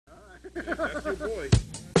That's your boy.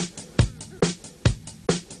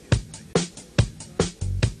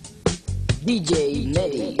 DJ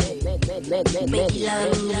Medi.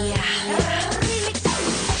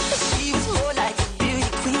 She was more like a beauty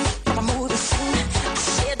queen from a movie scene. I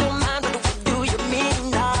said, don't mind, but what do you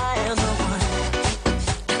mean? I am the one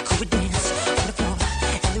that could dance on the floor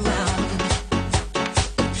and around.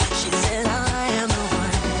 She said, I am the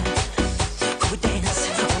one who would dance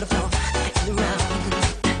on the floor and around.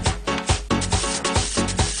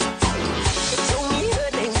 She told me her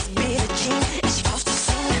name was Billie Jean, and she used to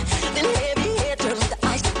sing. Then heavy hair turned with the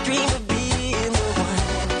ice to dream of being the one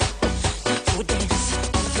who would dance on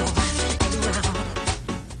the floor and around.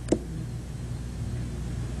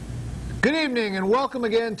 Good evening and welcome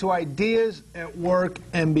again to Ideas at Work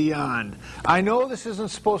and Beyond. I know this isn't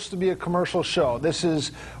supposed to be a commercial show. This is,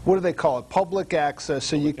 what do they call it, public access,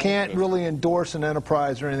 so you can't really endorse an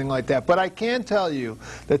enterprise or anything like that. But I can tell you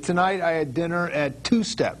that tonight I had dinner at Two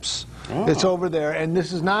Steps. It's over there, and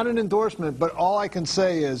this is not an endorsement, but all I can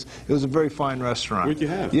say is it was a very fine restaurant. What'd you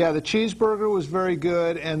have? Yeah, the cheeseburger was very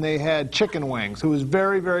good, and they had chicken wings. It was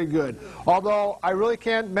very, very good. Although I really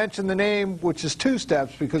can't mention the name, which is Two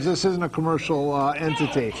Steps, because this isn't a commercial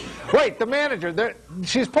entity. Wait, the manager,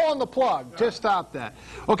 she's pulling the plug. Just stop that.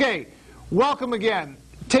 Okay, welcome again.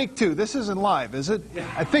 Take two. This isn't live, is it?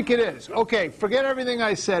 I think it is. Okay, forget everything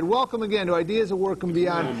I said. Welcome again to Ideas at Work and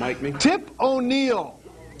Beyond. Mic me. Tip O'Neill.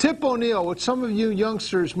 Tip O'Neill, which some of you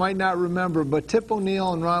youngsters might not remember, but Tip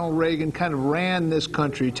O'Neill and Ronald Reagan kind of ran this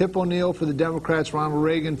country. Tip O'Neill for the Democrats, Ronald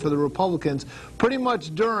Reagan for the Republicans, pretty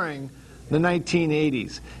much during the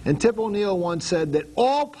 1980s. And Tip O'Neill once said that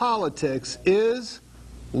all politics is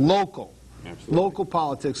local. Absolutely. Local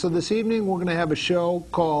politics. So this evening we're going to have a show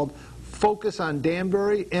called Focus on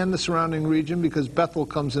Danbury and the surrounding region, because Bethel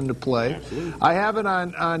comes into play. Absolutely. I have it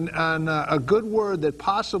on a good word that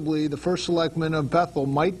possibly the first selectman of Bethel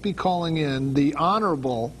might be calling in, the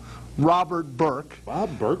Honorable Robert Burke.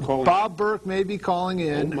 Bob Burke calling. Bob Burke may be calling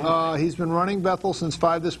in. Oh, my. He's been running Bethel since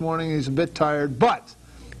 5 this morning. He's a bit tired, but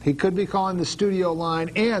he could be calling the studio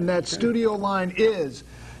line, and that studio line is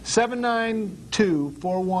 792-4101,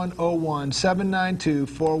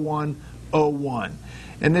 792-4101.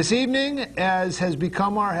 And this evening, as has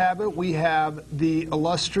become our habit, we have the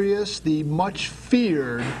illustrious, the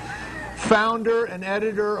much-feared founder and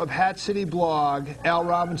editor of Hat City Blog, Al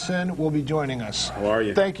Robinson, will be joining us. How are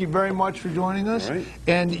you? Thank you very much for joining us. All right.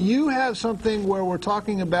 And you have something where we're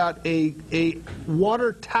talking about a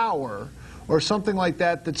water tower or something like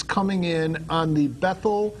that that's coming in on the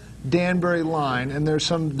Bethel-Danbury line, and there's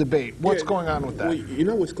some debate. What's going on with that? Well, you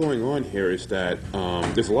know what's going on here is that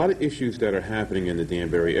there's a lot of issues that are happening in the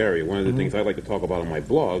Danbury area. One of the things I like to talk about on my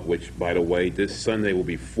blog, which, by the way, this Sunday will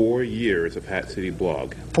be 4 years of Hat City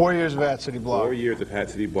Blog. 4 years of Hat City Blog. 4 years of Hat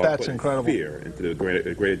City Blog. That's putting incredible. Fear into the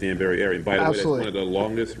greater Danbury area. And by the way, that's Absolutely. one of the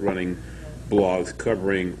longest-running blogs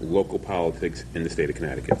covering local politics in the state of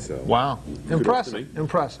Connecticut. So, Wow. kudos to Impressive. me.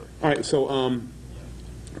 Impressive. All right, so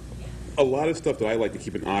a lot of stuff that I like to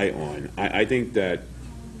keep an eye on. I think that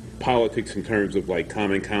politics in terms of like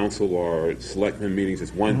common council or selectmen meetings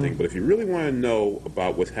is one thing, but if you really want to know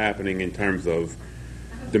about what's happening in terms of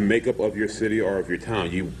the makeup of your city or of your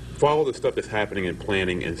town, you follow the stuff that's happening in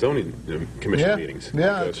planning and zoning commission Yeah. meetings.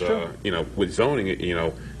 Yeah, that's true. You know, with zoning, you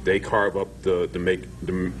know, they carve up the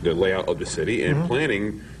layout of the city, and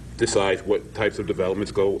planning decides what types of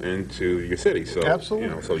developments go into your city. So, Absolutely.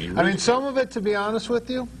 You know, so you I mean, some of it, to be honest with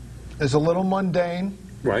you, is a little mundane,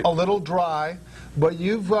 Right. a little dry, but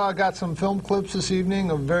you've got some film clips this evening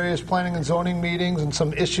of various planning and zoning meetings and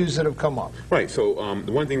some issues that have come up. Right, so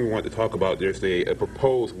the one thing we want to talk about, there's a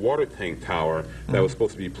proposed water tank tower that was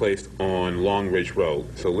supposed to be placed on Long Ridge Road.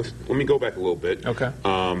 So let me go back a little bit. Okay.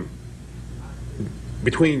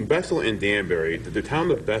 Between Bethel and Danbury, the town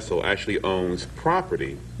of Bethel actually owns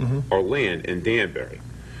property or land in Danbury.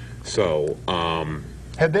 So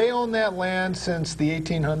Had they owned that land since the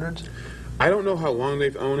 1800s? I don't know how long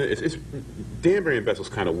they've owned it. It's Danbury and Bethel's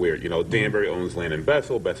kind of weird. You know, Danbury owns land in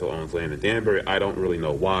Bethel, Bethel owns land in Danbury. I don't really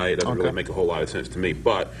know why. It doesn't really make a whole lot of sense to me.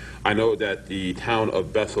 But I know that the town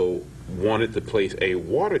of Bethel wanted to place a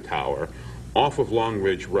water tower off of Long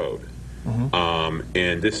Ridge Road.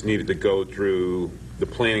 And this needed to go through the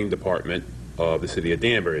planning department of the city of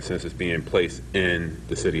Danbury, since it's being placed in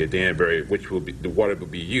the city of Danbury, which will be, the water will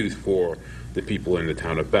be used for the people in the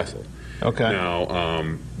town of Bethel. Okay. Now,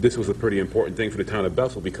 this was a pretty important thing for the town of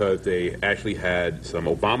Bethel because they actually had some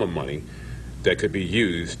Obama money that could be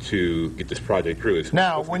used to get this project through.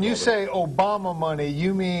 Now, when you say Obama money,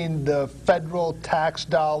 you mean the federal tax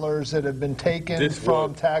dollars that have been taken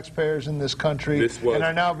from taxpayers in this country and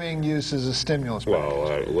are now being used as a stimulus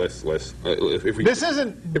package. Well, if we... This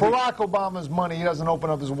isn't Barack Obama's money. He doesn't open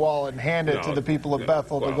up his wallet and hand it to the people of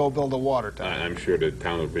Bethel to go build a water tank. I'm sure the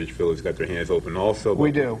town of Ridgefield has got their hands open also.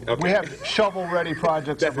 We do. Okay. We have shovel-ready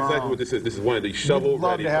projects That's of our exactly own. what this is. This is one of these shovel-ready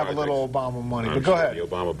projects. We'd love to have a little Obama money, but go ahead. The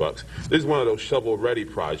Obama bucks. This is one of those shovel-ready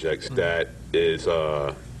projects that is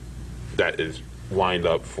lined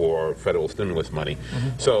up for federal stimulus money.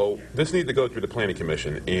 So this needs to go through the Planning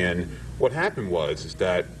Commission. And what happened is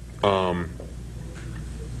that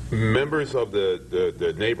members of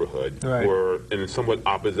the neighborhood were in somewhat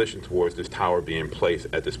opposition towards this tower being placed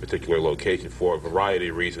at this particular location for a variety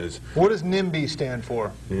of reasons. What does NIMBY stand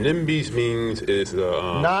for? NIMBYs means is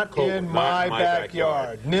not in my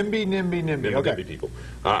backyard. NIMBY, NIMBY, NIMBY. Okay. NIMBY people.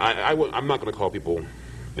 I'm not going to call people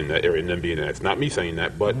in that area NIMBY, and that's not me saying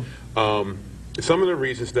that, but some of the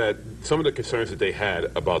reasons some of the concerns that they had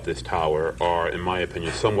about this tower are, in my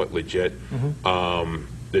opinion, somewhat legit.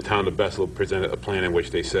 The town of Bethel presented a plan in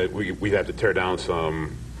which they said we have to tear down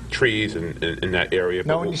some trees in that area.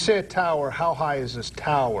 Now, when you say a tower, how high is this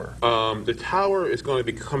tower? The tower is going to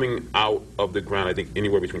be coming out of the ground, I think,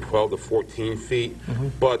 anywhere between 12 to 14 feet.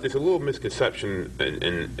 But there's a little misconception,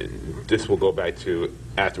 and this will go back to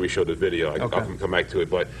after we show the video. I'll come back to it.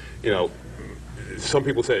 But, you know, some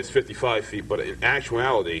people say it's 55 feet, but in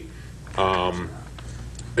actuality,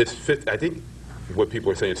 it's 50, I think what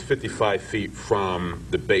people are saying is 55 feet from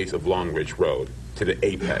the base of Long Ridge Road to the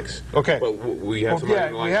apex. Okay. But we have somebody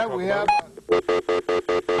in line. We have.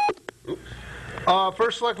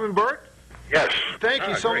 First Selectman Burke? Yes. Thank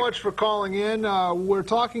you so much for calling in. We're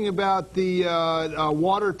talking about the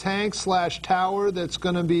water tank / tower that's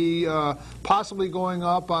going to be possibly going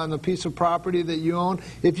up on a piece of property that you own.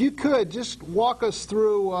 If you could, just walk us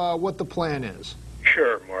through what the plan is.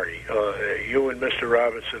 Sure, Marty. You and Mr.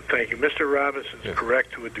 Robinson, thank you. Mr. Robinson's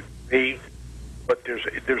correct to a degree, but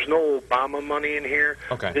there's no Obama money in here.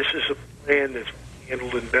 Okay. This is a plan that's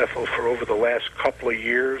handled in Bethel for over the last couple of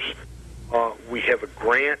years. We have a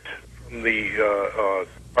grant from the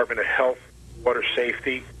Department of Health, Water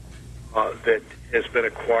Safety that has been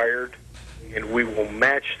acquired, and we will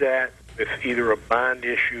match that with either a bond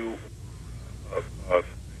issue, a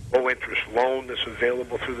low-interest loan that's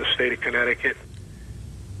available through the state of Connecticut.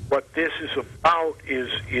 What this is about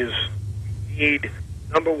is need,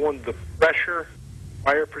 number one, the pressure,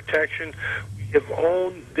 fire protection. We have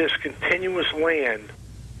owned this continuous land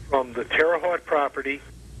from the Terre Haute property,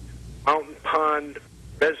 Mountain Pond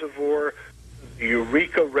Reservoir, the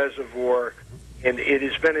Eureka Reservoir, and it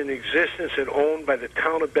has been in existence and owned by the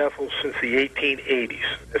town of Bethel since the 1880s.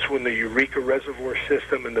 That's when the Eureka Reservoir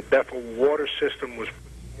system and the Bethel water system was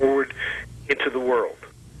put forward into the world.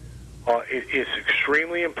 It's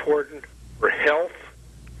extremely important for health,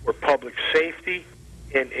 for public safety,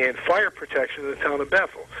 and fire protection in the town of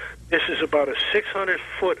Bethel. This is about a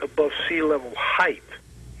 600-foot above sea level height,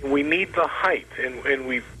 and we need the height. And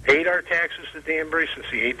we've paid our taxes to Danbury since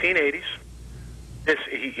the 1880s.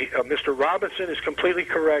 Mr. Robinson is completely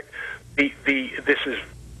correct. This is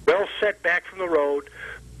well set back from the road.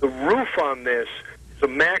 The roof on this is a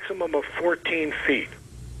maximum of 14 feet.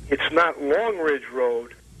 It's not Long Ridge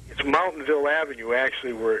Road. It's Mountainville Avenue,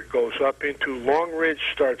 actually, where it goes up into. Long Ridge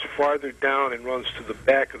starts farther down and runs to the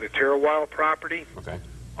back of the Terrawile property. Okay.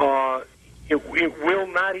 It will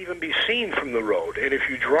not even be seen from the road. And if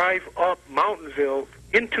you drive up Mountainville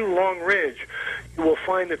into Long Ridge, you will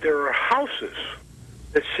find that there are houses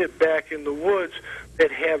that sit back in the woods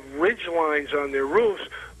that have ridge lines on their roofs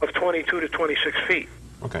of 22 to 26 feet.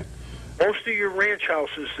 Okay. Most of your ranch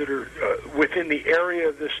houses that are within the area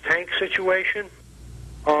of this tank situation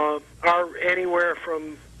are anywhere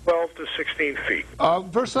from 12 to 16 feet.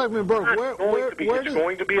 First Selectman Burke, It's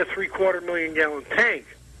going to be a 3/4 million gallon tank,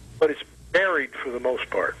 but it's buried for the most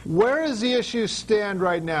part. Where does the issue stand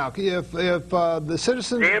right now? If the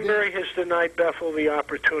citizens... Danbury has denied Bethel the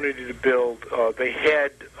opportunity to build. They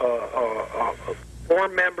had 4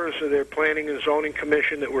 members of their Planning and Zoning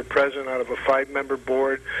Commission that were present out of a 5-member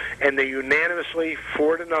board, and they unanimously,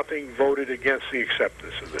 4-0, voted against the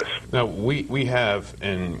acceptance of this. Now, we have,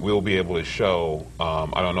 and we'll be able to show,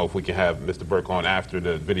 I don't know if we can have Mr. Burke on after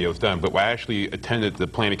the video's done, but I actually attended the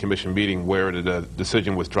Planning Commission meeting where the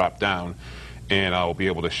decision was dropped down, and I'll be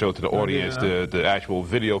able to show to the audience the actual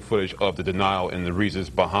video footage of the denial and the reasons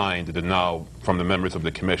behind the denial from the members of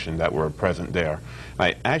the commission that were present there.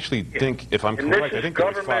 I actually think, if I'm correct, I think there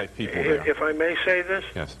was 5 people there. If I may say this?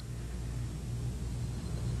 Yes.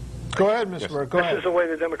 Go ahead, Ms. Burke. Go This ahead. is the way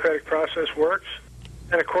the democratic process works,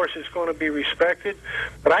 and of course it's going to be respected,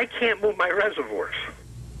 but I can't move my reservoirs.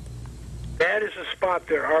 That is a spot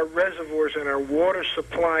that our reservoirs and our water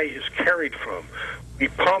supply is carried from. We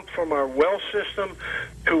pump from our well system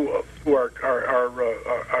to our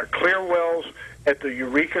clear wells at the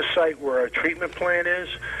Eureka site where our treatment plant is,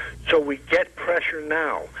 so we get pressure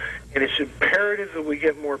now. And it's imperative that we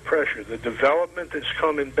get more pressure. The development that's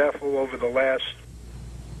come in Bethel over the last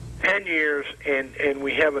 10 years, and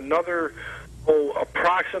we have another,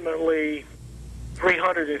 approximately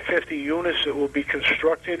 350 units that will be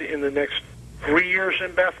constructed in the next 3 years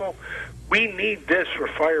in Bethel. We need this for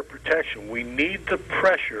fire protection. We need the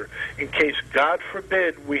pressure in case, God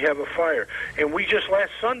forbid, we have a fire. And we just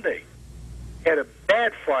last Sunday had a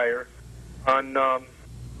bad fire on the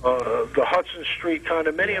Hudson Street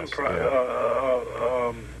condominium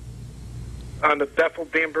on the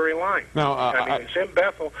Bethel-Danbury line. Now, it's in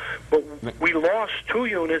Bethel, but we lost 2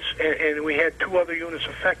 units, and we had 2 other units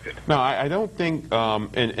affected. No, I don't think,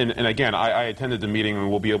 and again, I attended the meeting,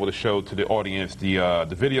 and we'll be able to show to the audience the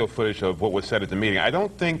video footage of what was said at the meeting. I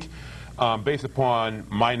don't think, based upon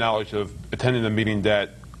my knowledge of attending the meeting,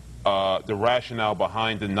 that the rationale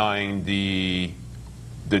behind denying the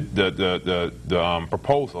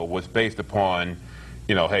proposal was based upon,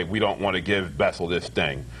 hey, we don't want to give Bethel this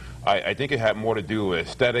thing. I think it had more to do with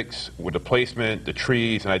aesthetics, with the placement, the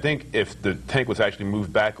trees, and I think if the tank was actually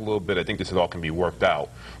moved back a little bit, I think this all can be worked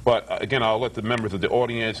out. But again, I'll let the members of the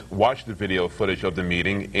audience watch the video footage of the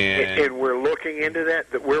meeting. And we're looking into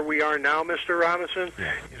that where we are now, Mr. Robinson,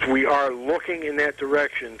 is we are looking in that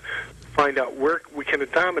direction to find out where we can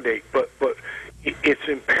accommodate. But it's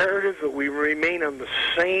imperative that we remain on the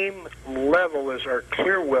same level as our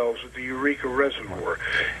clear wells at the Eureka Reservoir.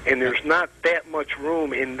 And there's not that much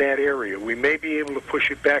room in that area. We may be able to push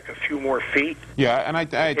it back a few more feet. Yeah, and I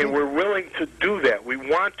think we're willing to do that. We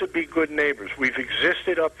want to be good neighbors. We've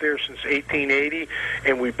existed up there since 1880,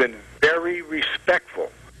 and we've been very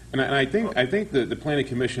respectful. And I think the Planning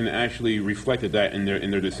Commission actually reflected that in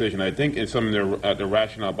their decision. I think in some of their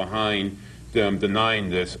rationale behind them denying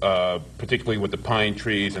this, particularly with the pine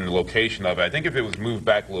trees and the location of it. I think if it was moved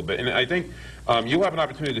back a little bit, and I think you'll have an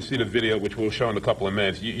opportunity to see the video, which we'll show in a couple of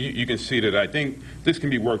minutes. You can see that I think this can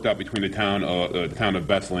be worked out between the town of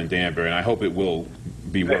Bethel and Danbury, and I hope it will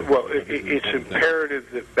be worked out. Well, it's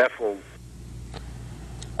imperative that Bethel...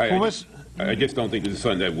 I just don't think this is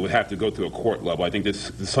something that would have to go to a court level. I think this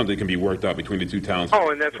is something that can be worked out between the 2 towns. Oh,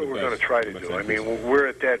 and that's what we're going to try to do. I mean, we're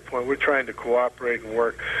at that point. We're trying to cooperate and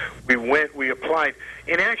work. We applied.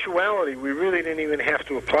 In actuality, we really didn't even have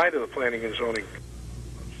to apply to the planning and zoning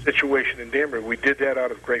situation in Danbury. We did that out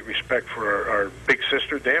of great respect for our big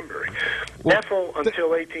sister, Danbury. Bethel, until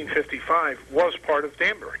 1855, was part of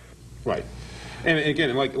Danbury. Right. And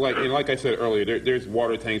again, like I said earlier, there's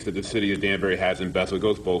water tanks that the city of Danbury has in Bethel. It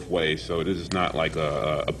goes both ways, so this is not like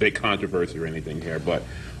a big controversy or anything here. But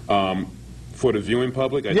for the viewing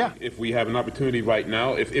public, I think if we have an opportunity right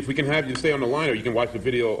now, if we can have you stay on the line, or you can watch the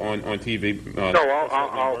video on TV. No,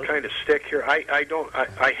 I'll kind of stick here. I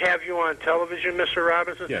have you on television, Mr.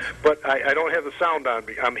 Robinson, but I don't have the sound on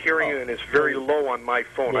me. I'm hearing it, and it's very low on my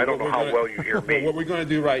phone. I don't know how well you hear me. What we're going to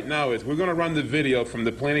do right now is we're going to run the video from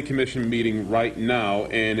the Planning Commission meeting right now,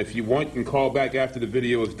 and if you want, you can call back after the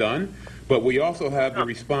video is done. But we also have the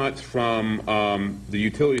response from the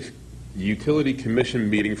Utility Commission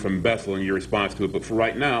meeting from Bethel and your response to it. But for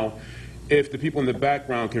right now, if the people in the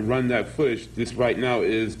background can run that footage, this right now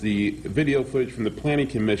is the video footage from the Planning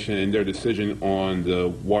Commission and their decision on the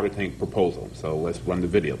water tank proposal. So let's run the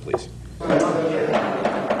video, please.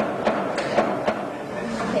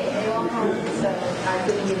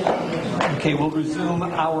 Okay, we'll resume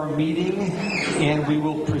our meeting, and we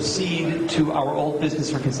will proceed to our old business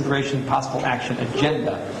for consideration possible action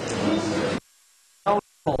agenda.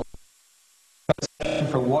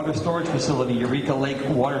 For water storage facility, Eureka Lake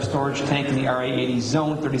Water Storage Tank in the RA80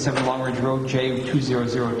 zone, 37 Long Ridge Road,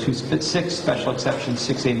 J20026, special exception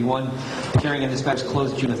 681. The hearing on this matter is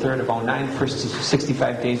closed June the 3rd of 09. First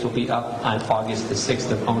 65 days will be up on August the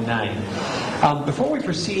 6th of 09. Before we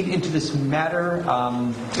proceed into this matter,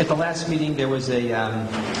 at the last meeting there was a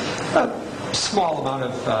small amount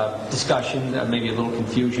of discussion, maybe a little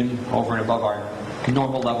confusion over and above our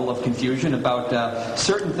normal level of confusion about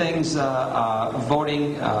certain things,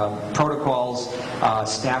 voting protocols,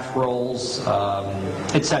 staff roles,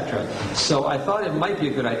 etc. So I thought it might be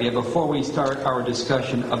a good idea, before we start our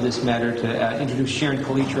discussion of this matter, to introduce Sharon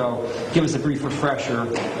Calitro, give us a brief refresher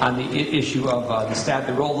on the issue of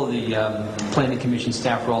the role of the Planning Commission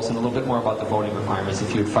staff roles, and a little bit more about the voting requirements.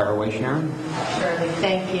 If you would fire away, Sharon. Surely,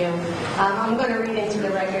 thank you. I'm going to read into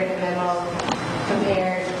the record a memo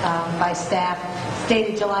prepared by staff,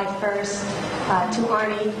 dated July 1st, to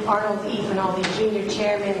Arnold E. Finaldi, Jr.,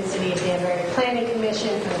 Chairman, City of Danbury Planning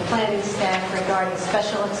Commission, for the planning staff regarding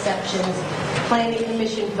special exceptions, Planning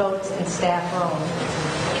Commission votes, and staff roles.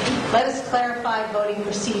 Let us clarify voting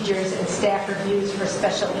procedures and staff reviews for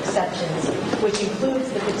special exceptions, which includes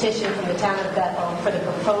the petition from the town of Bethel for the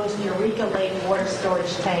proposed Eureka Lake water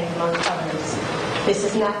storage tank, among others. This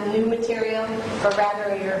is not new material, but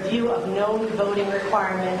rather a review of known voting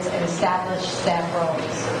requirements and established staff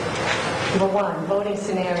roles. Number 1, voting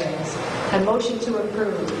scenarios. A motion to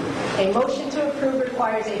approve. A motion to approve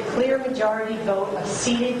requires a clear majority vote of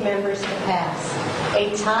seated members to pass.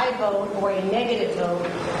 A tie vote or a negative vote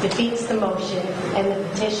defeats the motion and the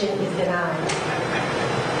petition is denied.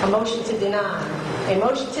 A motion to deny. A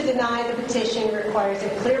motion to deny the petition requires a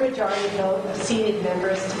clear majority vote of seated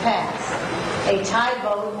members to pass. A tie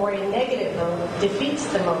vote or a negative vote defeats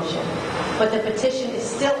the motion, but the petition is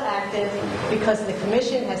still active because the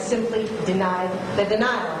Commission has simply denied the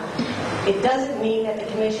denial. It doesn't mean that the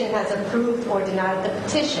Commission has approved or denied the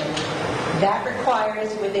petition. That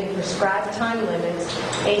requires, within prescribed time limits,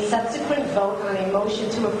 a subsequent vote on a motion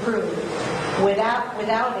to approve. Without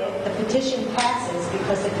it, the petition passes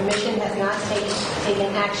because the Commission has not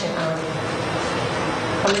taken action on it.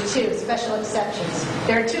 Number 2, special exceptions.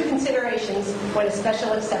 There are 2 considerations when a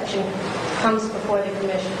special exception comes before the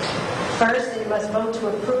Commission. First, it must vote to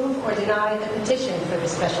approve or deny the petition for the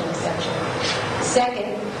special exception.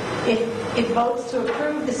 Second, if it votes to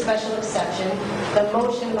approve the special exception, the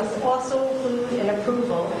motion must also include an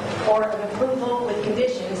approval or an approval with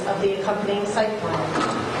conditions of the accompanying site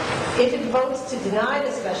plan. If it votes to deny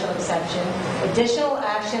the special exception, additional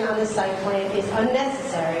action on the site plan is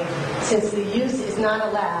unnecessary since the use is not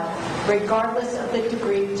allowed, regardless of the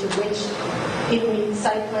degree to which it meets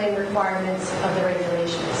site plan requirements of the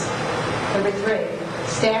regulations. Number 3,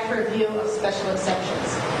 staff review of special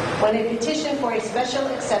exceptions. When a petition for a special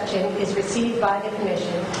exception is received by the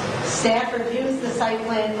Commission, staff reviews the site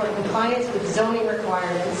plan for compliance with zoning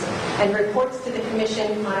requirements and reports to the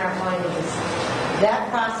Commission on our findings.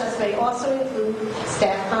 That process may also include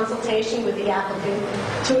staff consultation with the applicant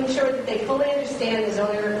to ensure that they fully understand the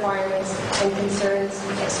zoning requirements and concerns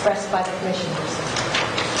expressed by the Commissioners.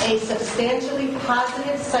 A substantially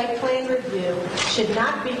positive site plan review should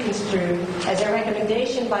not be construed as a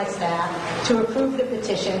recommendation by staff to approve the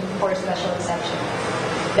petition for a special exception.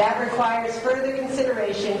 That requires further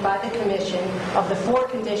consideration by the Commission of the 4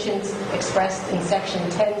 conditions expressed in Section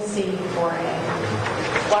 10C-4A.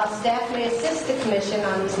 While staff may assist the Commission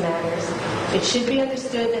on these matters, it should be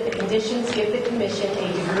understood that the conditions give the Commission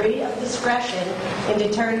a degree of discretion in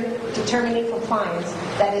determining compliance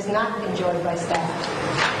that is not enjoyed by staff.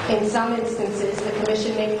 In some instances, the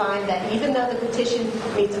Commission may find that even though the petition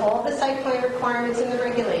meets all the site plan requirements in the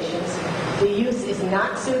regulations, the use is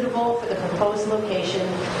not suitable for the proposed location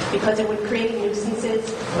because it would create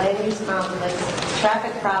nuisances, land use conflicts,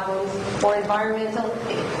 traffic problems, or environmental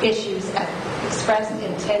issues expressed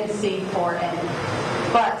in 10C-4A.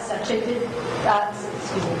 But such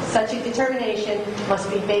a determination must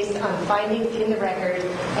be based on findings in the record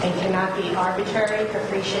and cannot be arbitrary,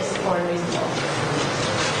 capricious, or unreasonable.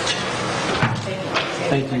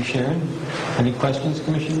 Thank you, Sharon. Any questions,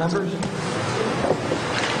 Commission members?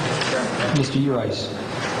 Mr. Urice.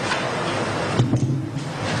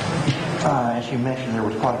 As you mentioned, there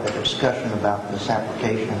was quite a bit of discussion about this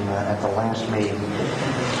application at the last meeting,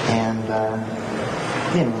 and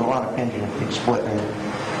a lot of opinion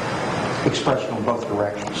expressed on both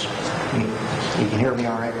directions. You can hear me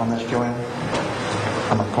all right on this, Joanne?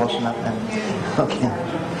 Am I close enough then? Okay.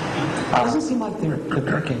 It doesn't seem like they're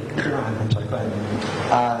okay. I'm sorry, go ahead.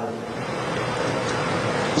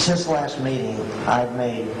 Since the last meeting, I've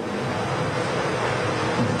made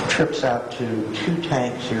trips out to 2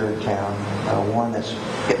 tanks here in town. One that's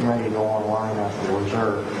getting ready to go online off the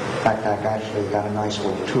reserve. In fact, I actually got a nice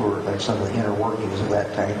little tour of some of the inner workings of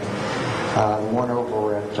that tank. One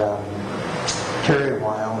over at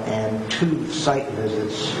Terrywile, and 2 site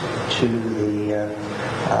visits to the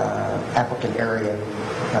applicant area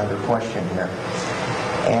under question here.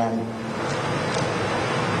 And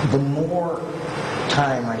the more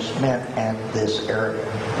time I spent at this area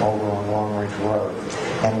over on Long Ridge Road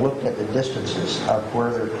and looked at the distances of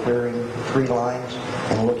where they're clearing tree lines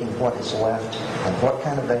and looking what is left and what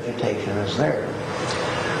kind of vegetation is there.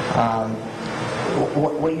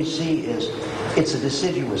 What you see is it's a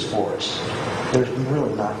deciduous forest. There's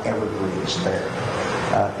really not evergreens there.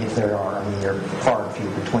 If there are, I mean, they're far and few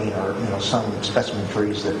between, or some specimen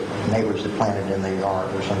trees that neighbors have planted in their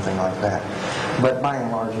yard or something like that. But by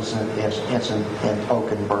and large, it's an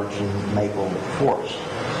oak and birch and maple forest,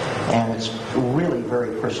 and it's really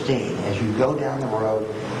very pristine. As you go down the road,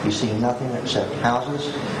 you see nothing except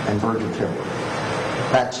houses and virgin timber.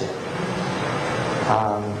 That's it.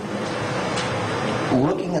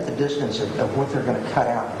 Looking at the distance of what they're going to cut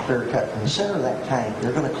out, clear cut from the center of that tank,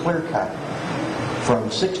 they're going to clear cut from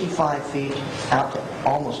 65 feet out to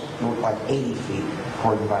almost look like 80 feet,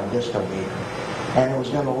 according to my Distometer. And it was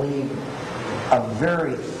going to leave a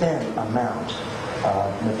very thin amount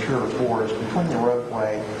of mature forest between the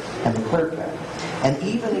roadway and the clear cut. And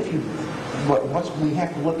even if you, once we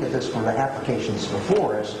have to look at this for the applications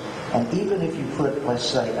before us, and even if you put, let's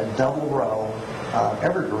say, a double row of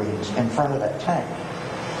evergreens in front of that tank,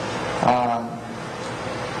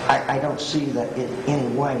 I don't see that in any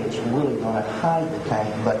way it's really going to hide the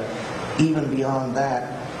tank, but even beyond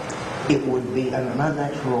that, it would be an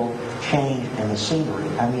unnatural change in the scenery.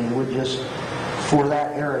 I mean, it would just, for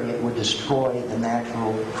that area, it would destroy the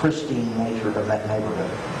natural, pristine nature of that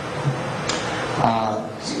neighborhood.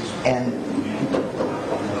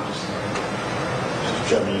 Mr.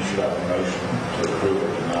 Chairman, you should have a motion to approve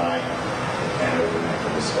or deny and open it for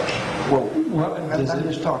discussion. Well, I'm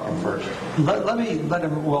just talking first. let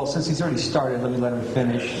him, well, since he's already started, let me let him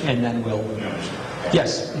finish, and then we'll...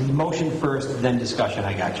 Yes, motion first, then discussion.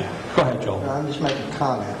 I got you. Go ahead, Joel. I'm just making a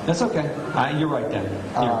comment. That's okay. You're right, Dan.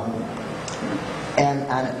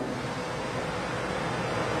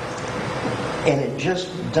 And it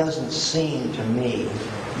just doesn't seem to me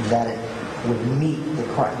that it would meet the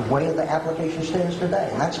way the application stands today.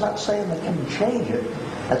 And that's not saying that can change it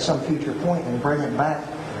at some future point and bring it back,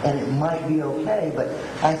 and it might be okay, but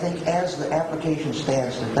I think as the application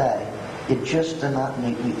stands today, it just does not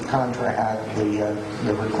meet the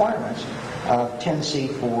requirements of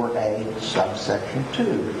 10C4A subsection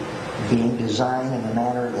 2, being designed in a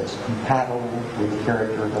manner that's compatible with the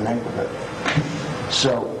character of the neighborhood.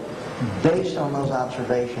 So, based on those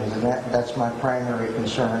observations, and that's my primary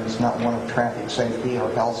concern, it's not one of traffic safety or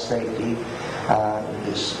health safety.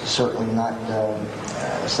 It's certainly not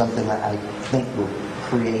something that I think will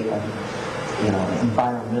create an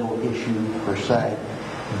environmental issue per se.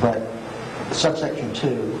 But subsection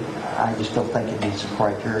 2, I just don't think it meets the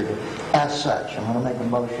criteria. As such, I'm going to make a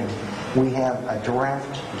motion. We have a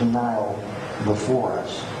draft denial before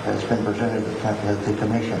us that's been presented to the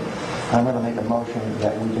Commission. I'm going to make a motion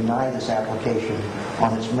that we deny this application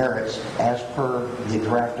on its merits as per the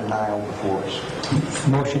draft denial before us.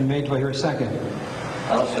 Motion made. Do I hear a second?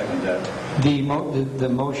 I'll second that. The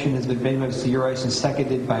motion has been made by Mr. Urice and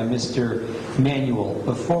seconded by Mr. Manuel.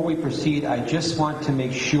 Before we proceed, I just want to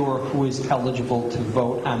make sure who is eligible to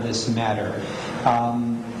vote on this matter.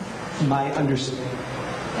 My understanding...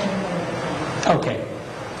 Okay.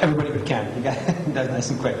 Everybody but Ken. You got that nice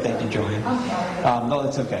and quick. Thank you, Joanne. No,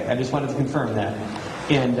 that's okay. I just wanted to confirm that.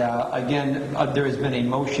 And again, there has been a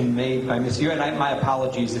motion made by Ms. Urice, and my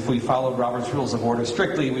apologies. If we followed Robert's Rules of Order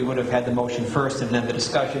strictly, we would have had the motion first and then the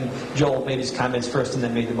discussion. Joel made his comments first and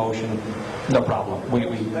then made the motion. No problem.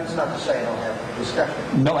 That's not to say I don't have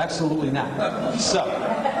discussion. No, absolutely not. So,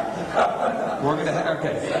 we're going to...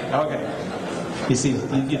 Okay. You see,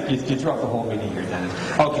 you threw up the whole meeting here, Dennis.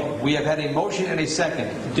 Okay, we have had a motion and a second.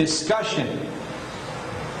 Discussion.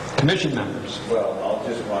 Commission members. Well, I'll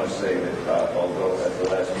just want to say that although at the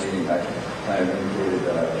last meeting I kind of indicated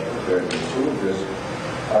that I was prepared to approve this,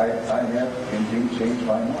 I have indeed changed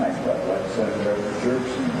my mind about what Senator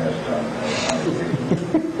Jurgensen has done.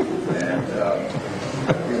 And,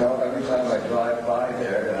 every time I drive by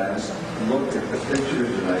there and I look at the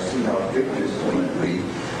pictures and I see how big this is going to be,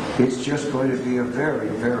 it's just going to be a very,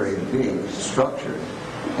 very big structure,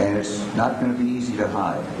 and it's not going to be easy to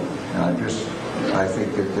hide. And I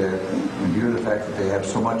think that in view of the fact that they have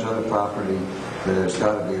so much other property, that there's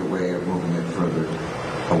got to be a way of moving it further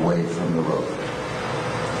away from the road.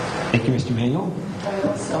 Thank you, Mr. Manuel. I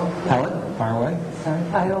also... Helen, fire away. Sorry.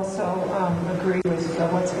 I also agree with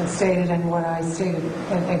what's been stated and what I stated,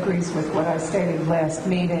 and agrees with what I stated last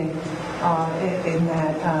meeting, in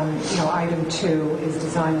that item 2 is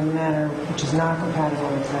designed in a manner which is not compatible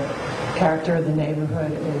with the character of the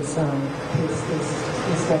neighborhood.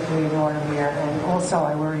 Is definitely in order here, and also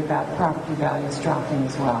I worry about property values dropping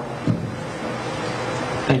as well.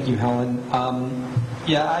 Thank you, Helen.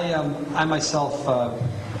 I myself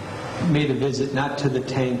made a visit not to the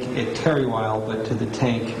tank at Terrywile, but to the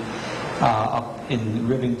tank up in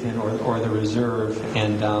Rivington or the reserve,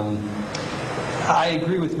 and I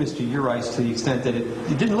agree with Mr. Urice to the extent that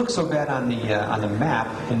it didn't look so bad on the map,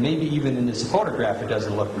 and maybe even in this photograph it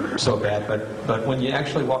doesn't look so bad. But when you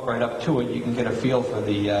actually walk right up to it, you can get a feel for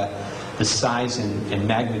the size and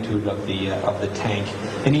magnitude of the tank.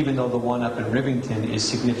 And even though the one up in Rivington is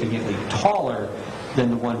significantly taller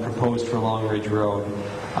than the one proposed for Long Ridge Road,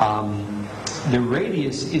 the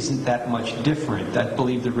radius isn't that much different. I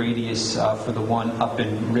believe the radius for the one up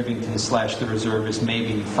in Rivington / the reserve is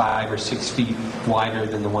maybe 5 or 6 feet wider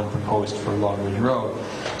than the one proposed for Long Ridge Road.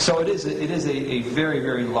 So it is a very,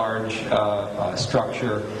 very large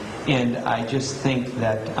structure, and I just think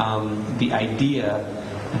that the idea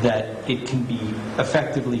that it can be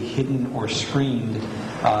effectively hidden or screened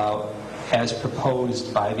as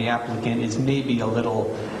proposed by the applicant is maybe a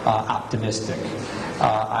little optimistic.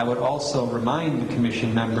 I would also remind the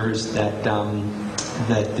commission members that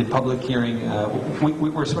that the public hearing, we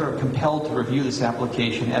were sort of compelled to review this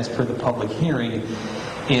application as per the public hearing,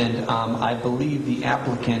 and I believe the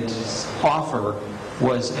applicant's offer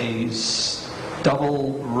was a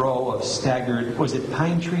double row of staggered, was it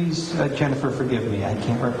pine trees? Jennifer, forgive me, I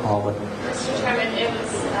can't recall. But Mr. Chairman, it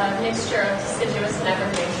was a mixture of deciduous and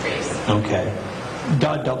evergreen trees. Okay.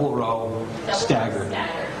 Double row, staggered.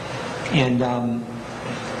 And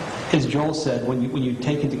as Joel said, when you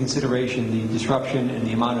take into consideration the disruption and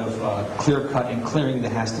the amount of clear cut and clearing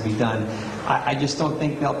that has to be done, I just don't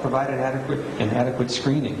think they'll provide an adequate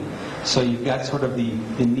screening. So you've got sort of the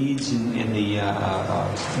needs and the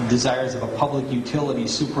desires of a public utility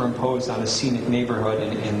superimposed on a scenic neighborhood,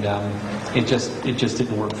 and it just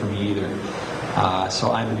didn't work for me either.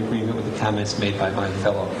 So I'm in agreement with the comments made by my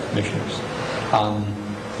fellow commissioners.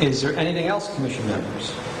 Is there anything else, commission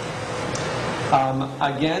members?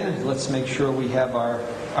 Again, let's make sure we have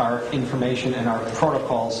our information and our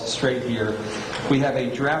protocols straight here. We have a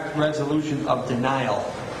draft resolution of denial.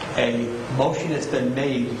 A motion has been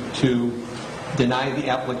made to deny the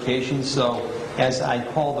application, so as I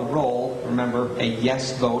call the roll, remember, a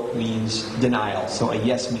yes vote means denial, so a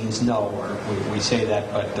yes means no, or we say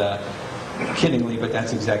that but kiddingly, but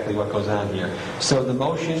that's exactly what goes on here. So the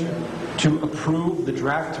motion to approve the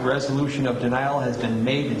draft resolution of denial has been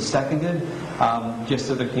made and seconded. Just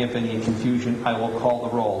so there can't be any confusion, I will call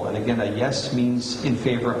the roll. And again, a yes means in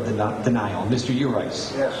favor of the denial. Mr.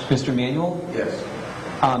 Urice? Yes. Mr. Manuel? Yes.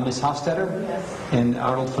 Ms. Hofstetter? Yes. And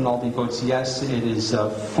Arnold Finaldi votes yes. It is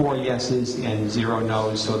 4 yeses and 0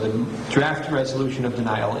 noes, so the draft resolution of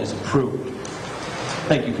denial is approved.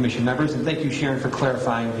 Thank you, commission members, and thank you, Sharon, for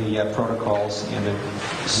clarifying the protocols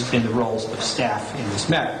and the roles of staff in this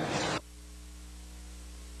matter.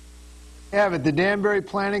 We have it, the Danbury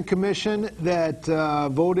Planning Commission that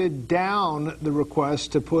voted down the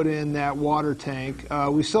request to put in that water tank.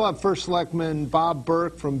 We still have First Selectman Bob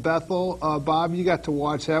Burke from Bethel. Bob, you got to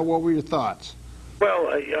watch that. What were your thoughts? Well,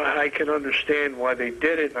 I can understand why they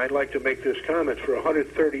did it, and I'd like to make this comment. For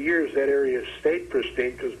 130 years, that area stayed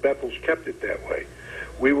pristine because Bethel's kept it that way.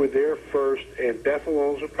 We were there first, and Bethel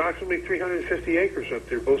owns approximately 350 acres up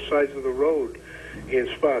there, both sides of the road in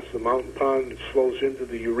spots. The mountain pond flows into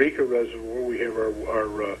the Eureka Reservoir. We have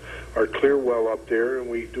our clear well up there, and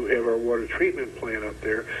we do have our water treatment plant up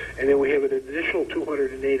there. And then we have an additional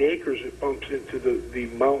 208 acres that bumps into the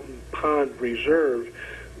mountain pond reserve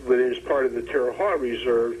that is part of the Terre Haute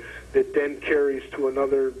Reserve that then carries to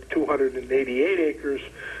another 288 acres,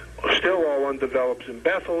 still all undeveloped in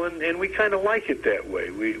Bethel, and we kind of like it that way.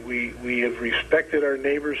 We have respected our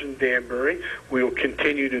neighbors in Danbury. We will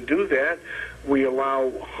continue to do that. We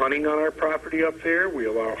allow hunting on our property up there. We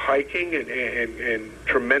allow hiking and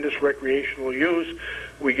tremendous recreational use.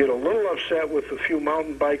 We get a little upset with a few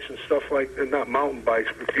mountain bikes and stuff like that. Not mountain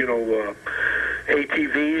bikes, but,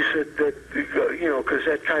 ATVs that because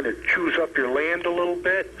that kind of chews up your land a little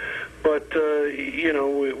bit. But,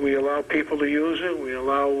 we allow people to use it. We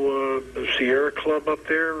allow the Sierra Club up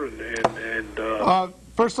there.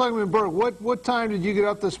 First Selectman Burke, what time did you get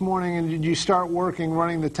up this morning and did you start working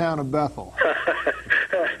running the town of Bethel?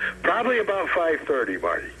 Probably about 5:30,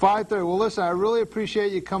 Marty. 5:30. Well, listen, I really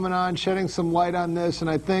appreciate you coming on, shedding some light on this, and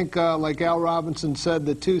I think, like Al Robinson said,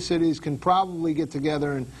 the two cities can probably get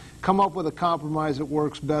together come up with a compromise that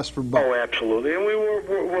works best for both. Oh, absolutely. And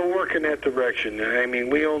we're working that direction. I mean,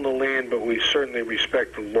 we own the land, but we certainly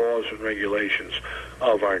respect the laws and regulations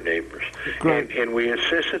of our neighbors. And we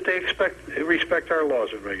insist that they respect our laws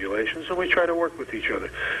and regulations, and we try to work with each other.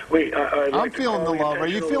 I'm feeling the love. Are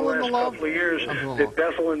you feeling the love? Couple of years that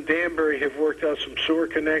Bethel and Danbury have worked out some sewer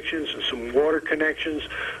connections and some water connections.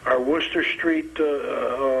 Our Worcester Street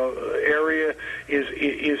area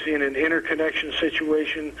is in an interconnection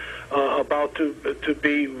situation about to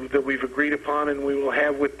be that we've agreed upon, and we will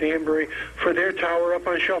have with Danbury for their tower up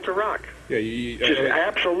on Shelter Rock. Yeah, just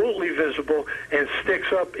absolutely visible and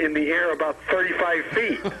sticks up in the air about 35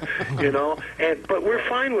 feet, you know. But we're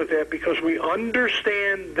fine with that because we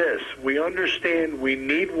understand this. We understand we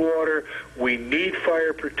need water, we need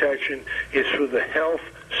fire protection. It's for the health,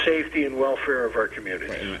 safety, and welfare of our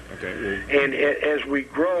community. And as we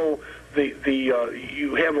grow,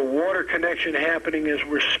 you have a water connection happening as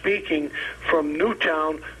we're speaking from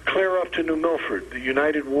Newtown clear up to New Milford. The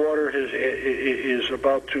United Water is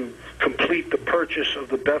about to complete the purchase of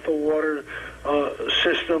the Bethel water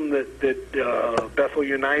system that Bethel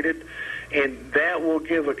United, and that will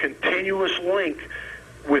give a continuous link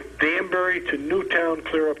with Danbury to Newtown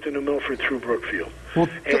clear up to New Milford through Brookfield.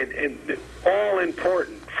 And all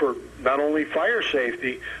important for not only fire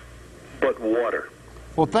safety, but water.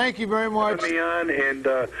 Well, thank you very much. Put me on, and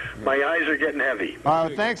my eyes are getting heavy.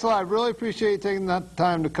 Thanks a lot. I really appreciate you taking that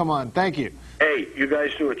time to come on. Thank you. Hey, you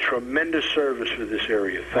guys do a tremendous service for this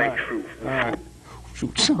area. Thank you. All right.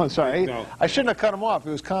 Oh, sorry. No. I shouldn't have cut him off. He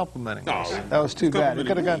was complimenting us. That was too bad. He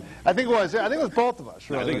could have gone. I think it was both of us.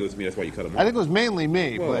 Really. No, I think it was me. That's why you cut him off. I think it was mainly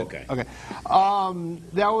me. Well, but, okay.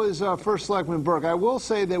 That was First Selectman Burke. I will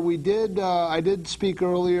say that we did. I did speak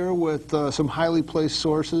earlier with some highly placed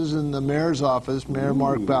sources in the mayor's office, Mayor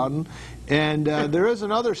Mark Bowden. And there is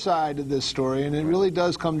another side to this story, and it really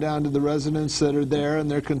does come down to the residents that are there, and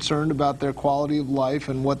they're concerned about their quality of life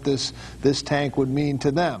and what this tank would mean to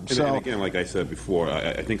them. And again, like I said before,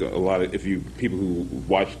 I think a lot of people who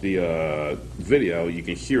watch the video, you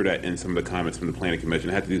can hear that in some of the comments from the Planning Commission.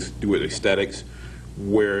 It had to do with aesthetics,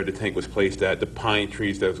 where the tank was placed at, the pine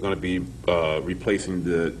trees that was going to be replacing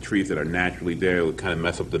the trees that are naturally there. It would kind of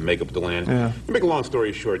mess up the makeup of the land. Yeah. To make a long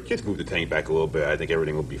story short, just move the tank back a little bit. I think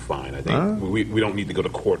everything will be fine. I think we don't need to go to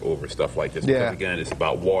court over stuff like this. Because, again, it's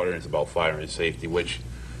about water, and it's about fire and safety, which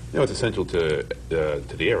it's essential to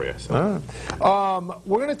the area. So.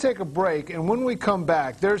 We're going to take a break, and when we come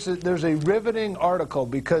back, there's a riveting article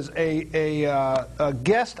because a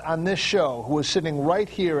guest on this show who was sitting right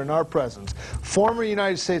here in our presence, former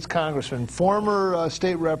United States Congressman, former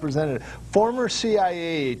state representative, former CIA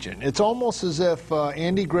agent. It's almost as if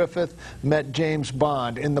Andy Griffith met James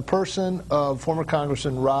Bond in the person of former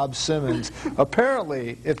Congressman Rob Simmons.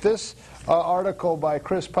 Apparently, if this article by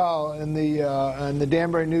Chris Powell in the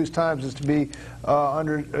Danbury News-Times is to be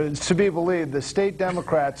believed, the state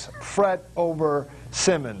Democrats fret over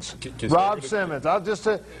Simmons. Rob Simmons.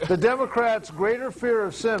 The Democrats' greater fear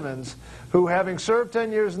of Simmons, who, having served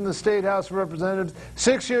 10 years in the State House of Representatives,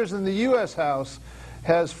 6 years in the U.S. House,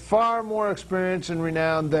 has far more experience and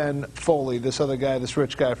renown than Foley, this other guy, this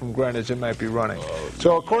rich guy from Greenwich that might be running.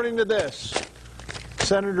 So according to this,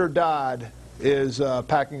 Senator Dodd is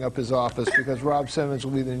packing up his office because Rob Simmons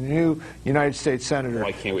will be the new United States Senator. Oh,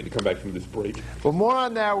 I can't wait to come back from this break. But more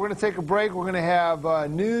on that. We're going to take a break. We're going to have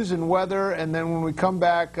news and weather, and then when we come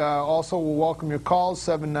back, also we'll welcome your calls,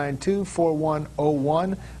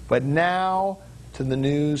 792-4101. But now to the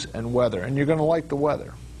news and weather, and you're going to like the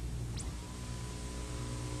weather.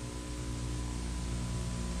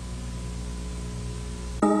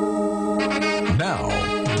 Now,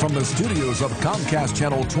 from the studios of Comcast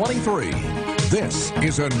Channel 23, this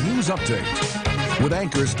is a news update with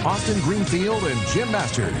anchors Austin Greenfield and Jim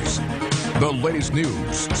Masters. The latest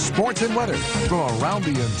news, sports, and weather from around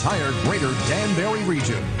the entire greater Danbury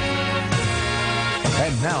region.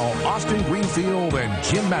 And now, Austin Greenfield and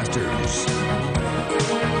Jim Masters.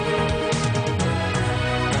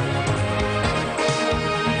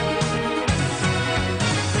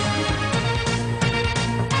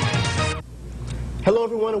 Hello,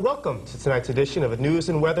 everyone, and welcome to tonight's edition of News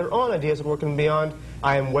and Weather on Ideas at Work and Beyond.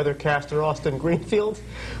 I am weathercaster Austin Greenfield,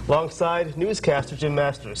 alongside newscaster Jim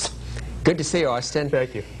Masters. Good to see you, Austin.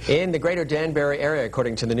 Thank you. In the greater Danbury area,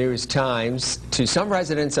 according to the News-Times, to some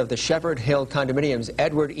residents of the Shepherd Hill condominiums,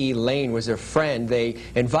 Edward E. Lane was their friend. They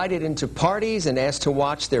invited into parties and asked to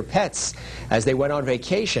watch their pets as they went on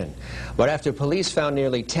vacation. But after police found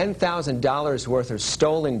nearly $10,000 worth of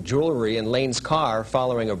stolen jewelry in Lane's car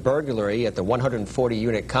following a burglary at the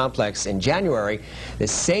 140-unit complex in January, the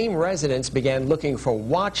same residents began looking for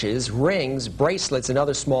watches, rings, bracelets, and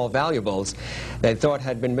other small valuables they thought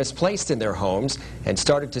had been misplaced in their homes and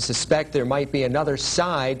started to suspect there might be another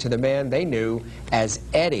side to the man they knew as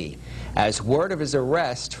Eddie. As word of his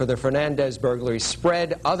arrest for the Fernandez burglary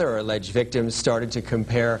spread, other alleged victims started to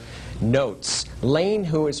compare notes. Lane,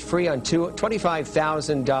 who is free on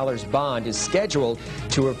 $25,000 bond, is scheduled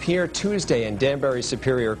to appear Tuesday in Danbury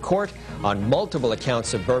Superior Court on multiple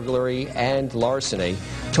accounts of burglary and larceny.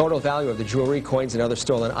 Total value of the jewelry, coins, and other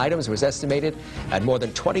stolen items was estimated at more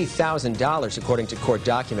than $20,000, according to court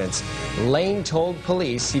documents. Lane told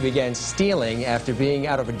police he began stealing after being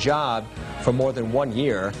out of a job for more than 1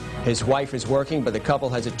 year. His wife is working, but the couple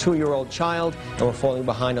has a 2-year-old child and were falling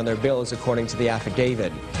behind on their bills, according to the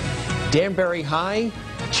affidavit. Danbury High,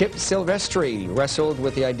 Chip Silvestri wrestled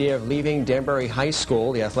with the idea of leaving Danbury High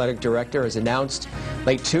School. The athletic director has announced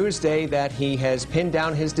late Tuesday that he has pinned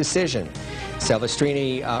down his decision.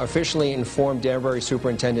 Silvestrini officially informed Danbury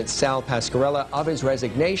Superintendent Sal Pasquarella of his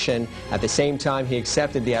resignation. At the same time, he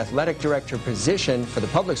accepted the athletic director position for the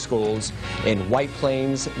public schools in White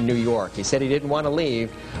Plains, New York. He said he didn't want to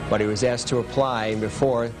leave, but he was asked to apply, and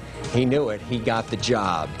before he knew it, he got the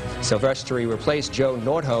job. Silvestri replaced Joe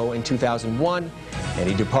Nordho in 2001, and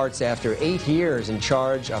he departs after 8 years in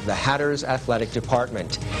charge of the Hatters athletic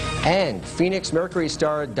department. And Phoenix Mercury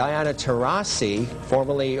star Diana Taurasi,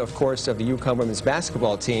 formerly, of course, of the UConn women's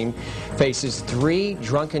basketball team, faces 3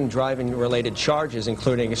 drunken driving-related charges,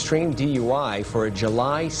 including extreme DUI for a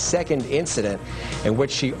July 2nd incident in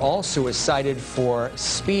which she also was cited for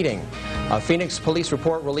speeding. A Phoenix police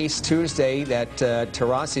report released Tuesday that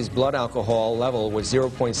Taurasi's blood alcohol level was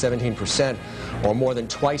 0.17%, or more than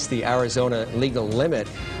twice the Arizona legal limit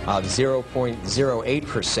of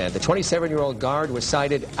 0.08%. The 27-year-old guard was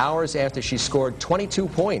cited hours after she scored 22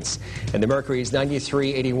 points in the Mercury's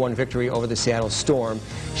 93-81 victory over the Seattle Storm.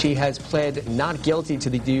 She has pled not guilty to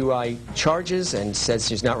the DUI charges and says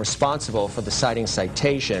she's not responsible for the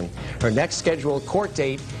citation. Her next scheduled court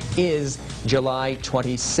date is July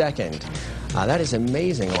 22nd. That is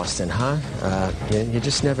amazing, Austin, huh? You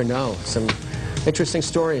just never know. Some interesting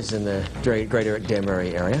stories in the greater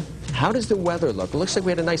Danbury area. How does the weather look? It looks like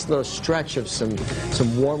we had a nice little stretch of some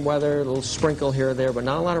warm weather, a little sprinkle here or there, but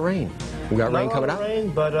not a lot of rain. We got rain coming up? Not a lot of rain,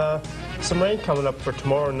 but some rain coming up for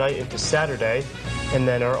tomorrow night into Saturday. And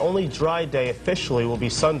then our only dry day officially will be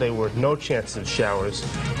Sunday, where no chance of showers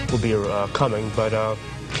will be coming, but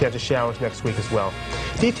chance of showers next week as well.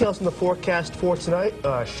 Details in the forecast for tonight: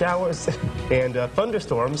 showers and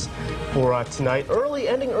thunderstorms for tonight,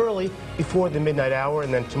 ending early before the midnight hour,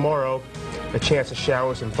 and then tomorrow a chance of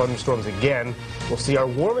showers and thunderstorms again. We'll see our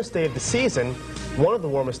warmest day of the season, one of the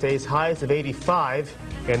warmest days, highs of 85,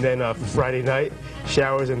 and then Friday night,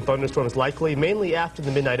 showers and thunderstorms likely, mainly after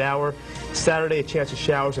the midnight hour. Saturday, a chance of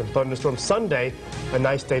showers and thunderstorms. Sunday, a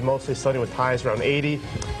nice day, mostly sunny with highs around 80,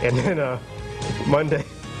 and then Monday,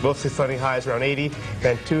 mostly sunny, highs around 80.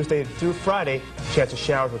 Then Tuesday through Friday, chance of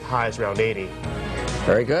showers with highs around 80.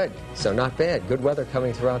 Very good. So not bad. Good weather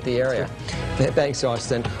coming throughout the area. Thanks,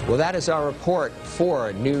 Austin. Well, that is our report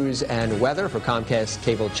for news and weather for Comcast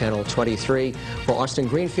Cable Channel 23. For Austin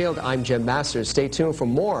Greenfield, I'm Jim Masters. Stay tuned for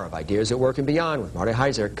more of Ideas at Work and Beyond with Marty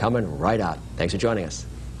Heiser coming right up. Thanks for joining us.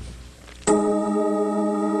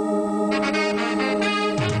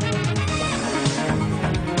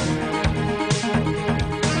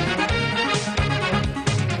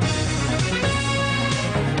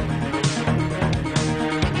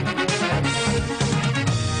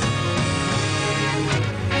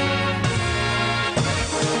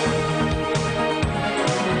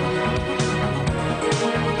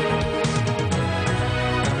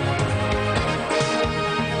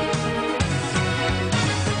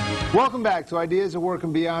 Welcome back to Ideas at Work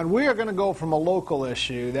and Beyond. We are going to go from a local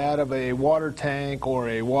issue, that of a water tank or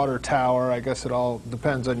a water tower, I guess it all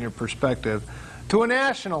depends on your perspective, to a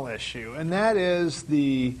national issue, and that is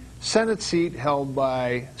the Senate seat held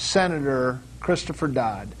by Senator Christopher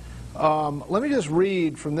Dodd. Let me just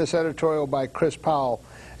read from this editorial by Chris Powell.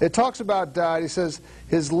 It talks about Dodd. He says,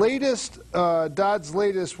 Dodd's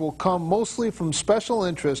latest will come mostly from special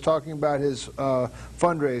interests, talking about his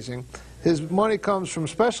fundraising. His money comes from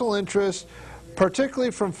special interests particularly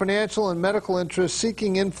from financial and medical interests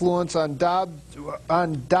seeking influence on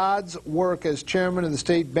Dodd's work as chairman of the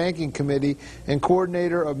State Banking Committee and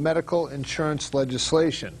coordinator of medical insurance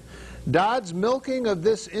legislation. Dodd's milking of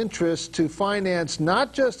this interest to finance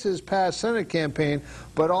not just his past Senate campaign,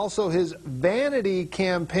 but also his vanity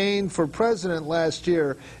campaign for president last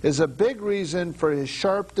year is a big reason for his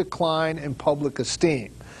sharp decline in public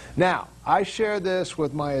esteem. Now, I share this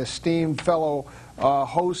with my esteemed fellow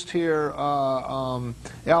host here, Al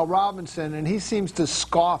Robinson, and he seems to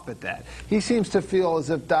scoff at that. He seems to feel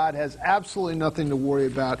as if Dodd has absolutely nothing to worry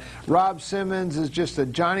about. Rob Simmons is just a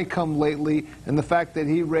Johnny-come-lately, and the fact that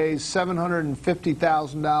he raised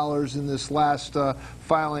 $750,000 in this last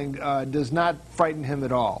filing does not frighten him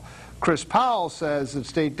at all. Chris Powell says that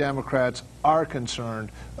state Democrats are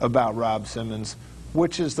concerned about Rob Simmons.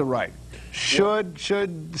 Which is the right? Should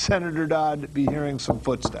Senator Dodd be hearing some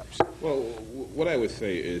footsteps? Well, what I would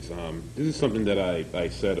say is this is something that I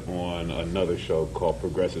said on another show called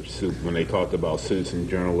Progressive Soup when they talked about citizen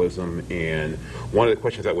journalism, and one of the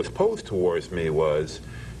questions that was posed towards me was,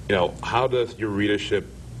 you know, how does your readership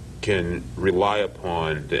can rely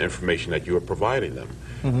upon the information that you are providing them?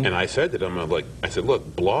 Mm-hmm. And I said to them, I said,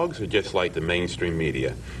 look, blogs are just like the mainstream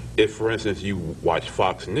media. If, for instance, you watch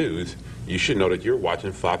Fox News, you should know that you're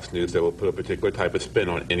watching Fox News that will put a particular type of spin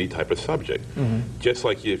on any type of subject. Mm-hmm. Just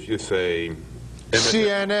like if you say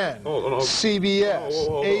CNN, CBS,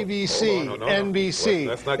 ABC,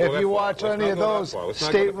 NBC. If you watch any of those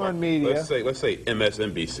state-run media. Let's say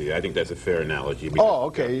MSNBC. I think that's a fair analogy. Oh,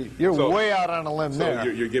 okay. You're way out on a limb there.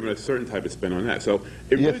 So you're giving a certain type of spin on that. So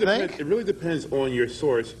it really depends on your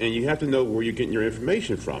source, and you have to know where you're getting your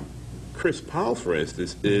information from. Chris Powell, for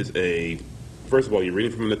instance, is a... First of all, you're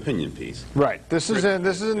reading from an opinion piece. Right. This is in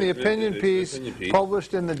the opinion piece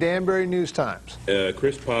published in the Danbury News-Times.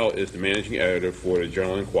 Chris Powell is the managing editor for the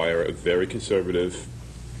Journal-Inquirer, a very conservative,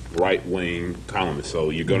 right-wing columnist.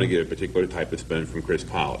 So you're going to get a particular type of spin from Chris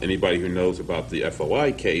Powell. Anybody who knows about the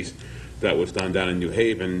FOI case that was done down in New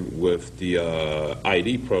Haven with the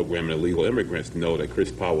ID program and illegal immigrants know that Chris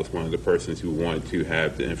Powell was one of the persons who wanted to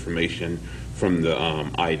have the information from the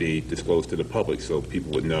ID disclosed to the public so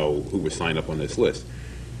people would know who would sign up on this list.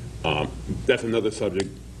 That's another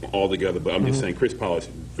subject altogether, but I'm just saying Chris Powell is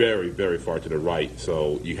very, very far to the right,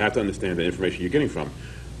 so you have to understand the information you're getting from.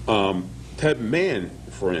 Ted Mann,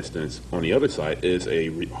 for instance, on the other side, is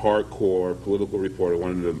a hardcore political reporter,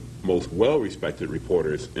 one of the most well-respected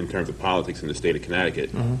reporters in terms of politics in the state of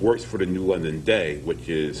Connecticut, works for the New London Day, which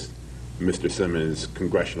is Mr. Simmons'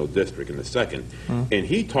 congressional district in the 2nd. And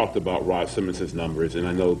he talked about Rob Simmons' numbers, and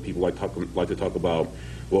I know people like to talk about,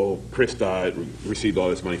 well, Chris Dodd received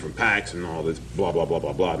all this money from PACs and all this blah, blah, blah,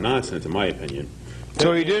 blah, blah nonsense, in my opinion.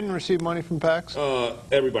 So he didn't receive money from PACs?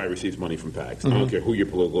 Everybody receives money from PACs. I don't care who your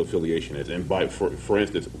political affiliation is. And for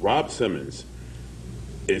instance, Rob Simmons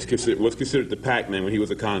was considered the PAC man when he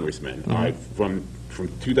was a congressman. All right, from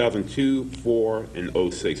 2002, 4,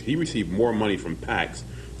 and 06, he received more money from PACs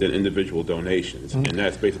than individual donations, and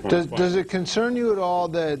that's based upon. Does it concern you at all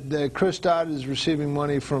that Chris Dodd is receiving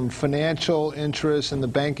money from financial interests in the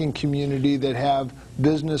banking community that have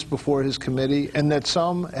business before his committee, and that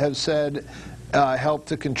some have said helped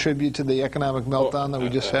to contribute to the economic meltdown that we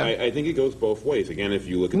just had? I think it goes both ways. Again, if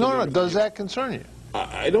you look at does that concern you?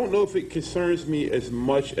 I don't know if it concerns me as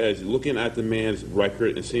much as looking at the man's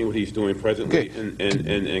record and seeing what he's doing presently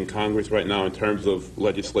in Congress right now in terms of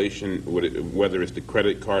legislation, whether it's the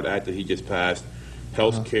Credit Card Act that he just passed,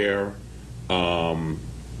 health care. I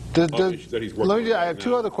have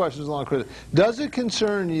two other questions along Chris. Does it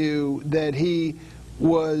concern you that he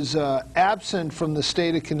was absent from the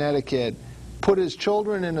state of Connecticut, put his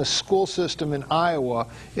children in a school system in Iowa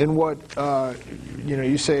in what,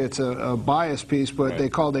 you say it's a bias piece, but they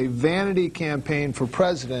called a vanity campaign for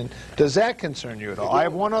president. Does that concern you at all? I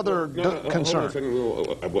have one other concern.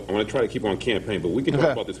 I want to try to keep on campaign, but we can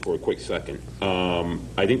talk about this for a quick second.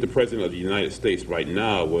 I think the President of the United States right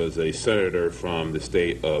now was a senator from the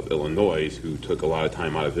state of Illinois who took a lot of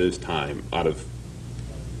time out of his time, out of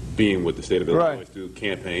being with the state of Illinois to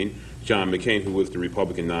campaign. John McCain, who was the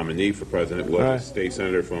Republican nominee for president, was a state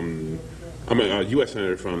senator from, a U.S.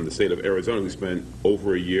 senator from the state of Arizona who spent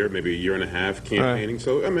over a year, maybe a year and a half campaigning.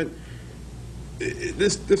 So, I mean,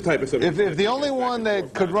 this type of stuff. If the only one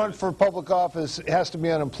that could run for public office has to be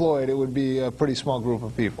unemployed, it would be a pretty small group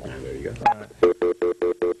of people. There you go.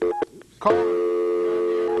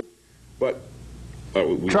 But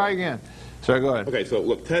try again. Sorry, go ahead. Okay, so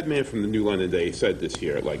look, Ted Mann from the New London Day said this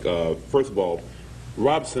here. Like, first of all,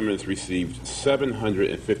 Rob Simmons received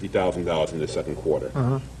 $750,000 in the second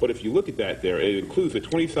quarter. But if you look at that there, it includes a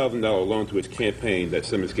 $20,000 loan to his campaign that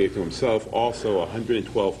Simmons gave to himself, also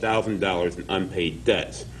 $112,000 in unpaid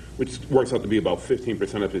debts, which works out to be about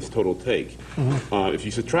 15% of his total take. If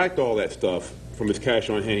you subtract all that stuff from his cash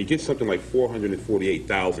on hand, he gets something like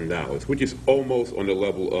 $448,000, which is almost on the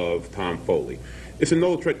level of Tom Foley. It's an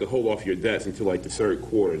old trick to hold off your debts until like the third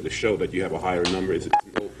quarter to show that you have a higher number. It's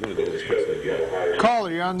one of those tricks that you have a higher.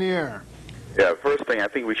 Caller, you're on the air. Yeah, first thing, I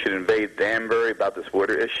think we should invade Danbury about this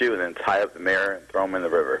water issue and then tie up the mayor and throw him in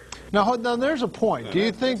the river. Now, there's a point. Do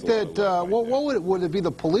you think that, what would it be,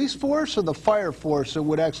 the police force or the fire force that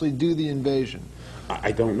would actually do the invasion?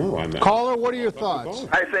 I don't know. Caller, what are your thoughts?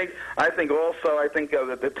 I think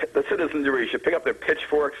the citizenry should pick up their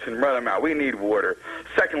pitchforks and run them out. We need water.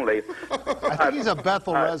 Secondly, I think he's a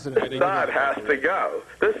Bethel resident. This Dodd has to go.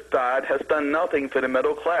 This Dodd has done nothing for the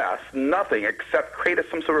middle class. Nothing except created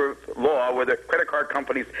some sort of law where the credit card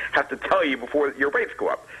companies have to tell you before your rates go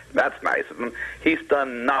up. That's nice of him. He's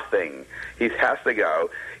done nothing. He has to go.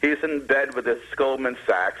 He's in bed with this Goldman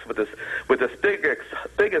Sachs, with this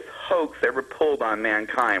biggest hoax ever pulled on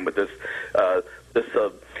mankind, with the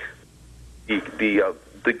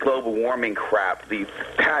global warming crap, the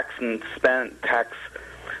tax and spend tax.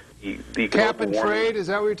 The cap and trade, is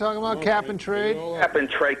that what you're talking about? Cap and trade? Cap and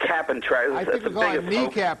trade. I think we call it knee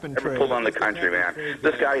cap and trade. Ever pulled on the country, man.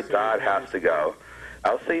 This guy Dodd has to go.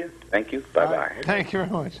 I'll see you. Thank you. Bye-bye. Thank you very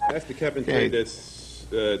much. That's the cap and trade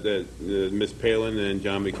that Miss Palin and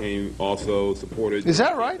John McCain also supported. Is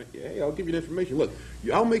that right? Yeah, I'll give you the information. Look,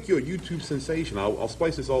 I'll make you a YouTube sensation. I'll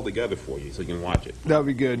splice this all together for you so you can watch it. That would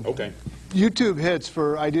be good. Okay. YouTube hits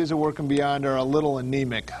for Ideas of Work and Beyond are a little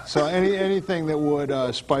anemic, so anything that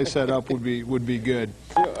would spice that up would be good.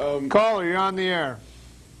 Yeah, Caller, you're on the air.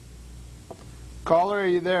 Caller, are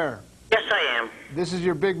you there? Yes, I am. This is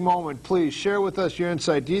your big moment. Please share with us your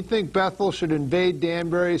insight. Do you think Bethel should invade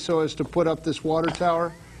Danbury so as to put up this water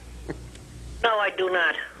tower? No, I do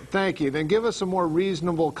not. Thank you. Then give us a more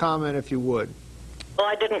reasonable comment if you would. Well,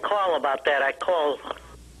 I didn't call about that. I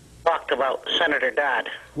talked about Senator Dodd.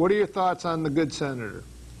 What are your thoughts on the good senator?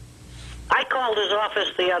 I called his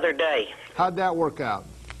office the other day. How'd that work out?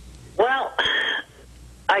 Well,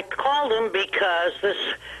 I called him because this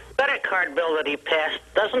credit card bill that he passed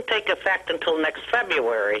doesn't take effect until next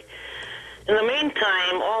February. In the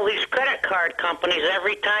meantime, all these credit card companies,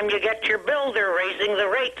 every time you get your bill, they're raising the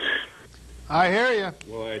rates. I hear you.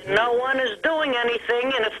 Well, no one is doing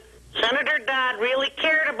anything, and if Senator Dodd really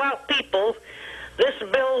cared about people, this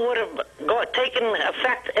bill would have taken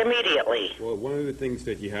effect immediately. Well, one of the things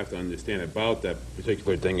that you have to understand about that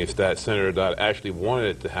particular thing is that Senator Dodd actually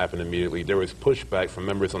wanted it to happen immediately. There was pushback from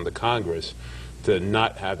members on the Congress to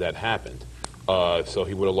not have that happen. So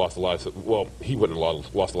he would have lost a lot of, he wouldn't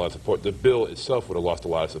have lost a lot of support. The bill itself would have lost a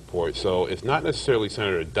lot of support. So it's not necessarily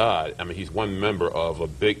Senator Dodd. I mean, he's one member of a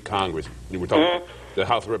big Congress. We're talking about the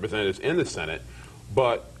House of Representatives and the Senate.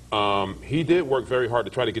 But he did work very hard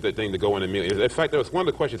to try to get that thing to go in immediately. In fact, that was one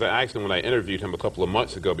of the questions I asked him when I interviewed him a couple of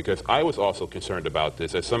months ago, because I was also concerned about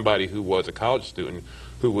this as somebody who was a college student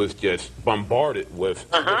who was just bombarded with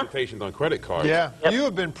solicitations on credit cards. Yeah, you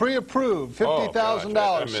have been pre-approved,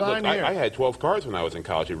 $50,000. Sign here. I had 12 cards when I was in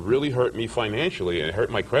college. It really hurt me financially, and it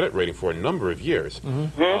hurt my credit rating for a number of years.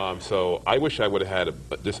 So I wish I would have had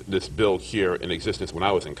this bill here in existence when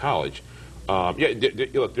I was in college.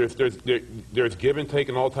 Look, there's give and take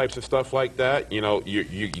and all types of stuff like that. You know,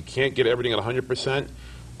 you can't get everything at 100%.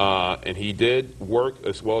 And he did work,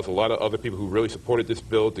 as well as a lot of other people who really supported this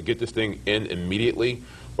bill, to get this thing in immediately.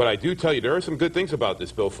 But I do tell you, there are some good things about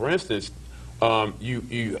this bill. For instance,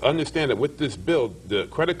 you understand that with this bill, the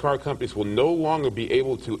credit card companies will no longer be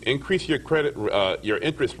able to increase your your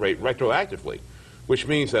interest rate retroactively. Which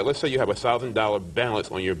means that, let's say you have a $1,000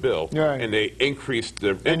 balance on your bill, and they increase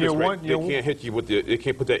the interest rate. They can't hit you with they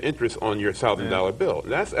can't put that interest on your $1,000 bill.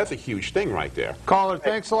 That's a huge thing right there. Caller,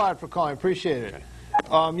 thanks a lot for calling. Appreciate it.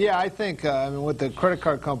 Yeah, I think what the credit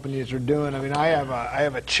card companies are doing. I mean, I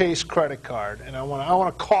have a Chase credit card, and I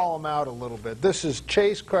want to call them out a little bit. This is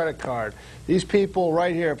Chase credit card. These people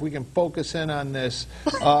right here, if we can focus in on this,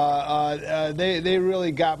 they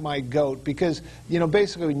really got my goat, because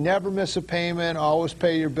basically never miss a payment, always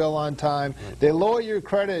pay your bill on time. They lower your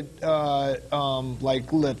credit like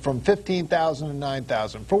from 15,000 to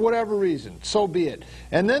 9,000 for whatever reason. So be it.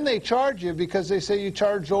 And then they charge you because they say you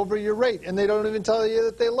charged over your rate, and they don't even tell you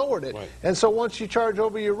that they lowered it. And so once you charge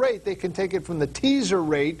over your rate, they can take it from the teaser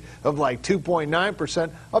rate of like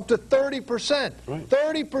 2.9% up to 30%.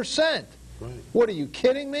 30%. What, are you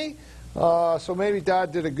kidding me? So maybe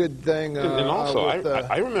Dodd did a good thing. And also,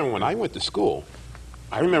 I remember when I went to school,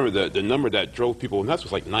 I remember the number that drove people nuts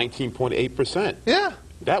was like 19.8%. Yeah.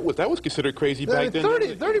 That was considered crazy back then.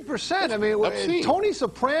 30%. I mean, Tony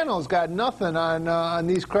Soprano's got nothing on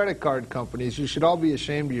these credit card companies. You should all be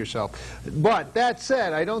ashamed of yourself. But that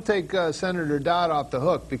said, I don't take Senator Dodd off the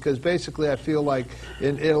hook because basically I feel like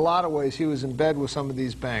in a lot of ways he was in bed with some of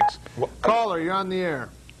these banks. Caller, you're on the air.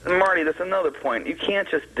 Marty, that's another point. You can't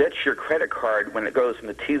just ditch your credit card when it goes from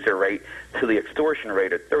the teaser rate to the extortion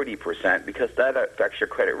rate of 30% because that affects your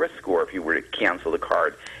credit risk score if you were to cancel the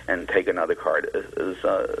card and take another card,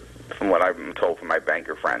 from what I'm told from my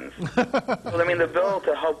banker friends. Well, I mean, the bill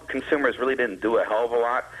to help consumers really didn't do a hell of a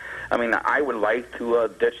lot. I mean, I would like to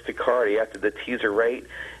ditch the card after the teaser rate,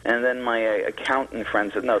 and then my accountant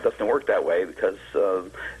friend said, no, it doesn't work that way because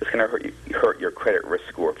it's going to hurt your credit risk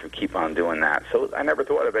score if you keep on doing that. So I never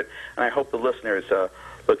thought of it, and I hope the listeners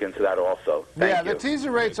look into that also. Thank you. The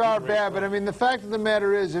teaser rates are bad, but I mean, the fact of the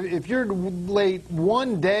matter is, if you're late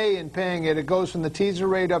one day in paying it, it goes from the teaser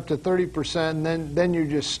rate up to 30%, and then you're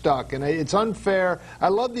just stuck. And it's unfair. I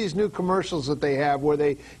love these new commercials that they have where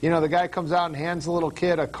the guy comes out and hands the little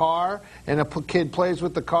kid a car, and a kid plays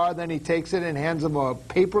with the car, then he takes it and hands him a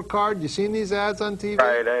paper card. You seen these ads on TV?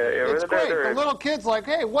 Right. It's great. The little kid's like,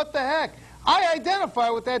 hey, what the heck? I identify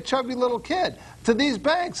with that chubby little kid. To these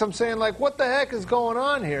banks, I'm saying, like, what the heck is going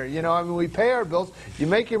on here? You know, I mean, we pay our bills. You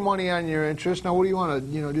make your money on your interest. Now, what do you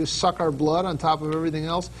want to, just suck our blood on top of everything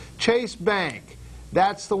else? Chase Bank.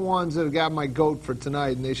 That's the ones that have got my goat for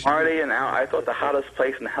tonight. And they should. Marty, and I thought the hottest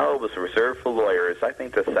place in hell was reserved for lawyers. I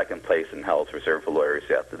think the second place in hell is reserved for lawyers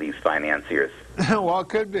after these financiers. Well, it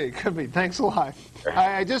could be. Thanks a lot.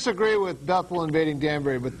 I disagree with Bethel invading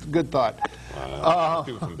Danbury, but good thought.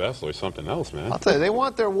 People from Bethel or something else, man. I'll tell you, they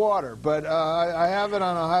want their water, but I have it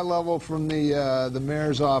on a high level from the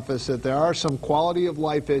mayor's office that there are some quality of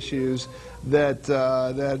life issues that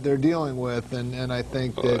they're dealing with, and I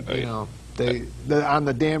think that on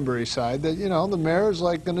the Danbury side, that the mayor is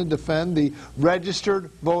like going to defend the registered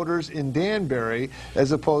voters in Danbury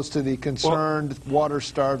as opposed to the concerned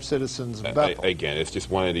water-starved citizens of Bethel. Again, it's just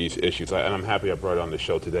one of these issues, and I'm happy I brought it on the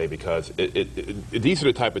show today because these are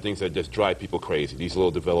the type of things that just drive people crazy. These little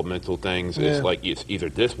developmental things. Yeah. It's like it's either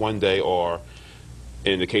this one day or.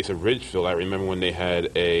 In the case of Ridgefield, I remember when they had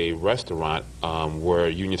a restaurant where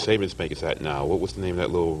Union Savings Bank is at now. What was the name of that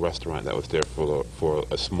little restaurant that was there for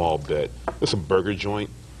a small bit? It was a burger joint.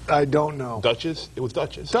 I don't know. Dutchess? It was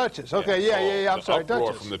Dutchess. Dutchess. Okay, yeah. I'm sorry,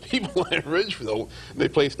 Dutchess. From the people in Ridgefield, they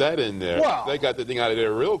placed that in there. Well, they got the thing out of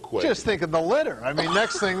there real quick. Just think of the litter. I mean,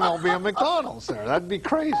 next thing there'll be a McDonald's there. That'd be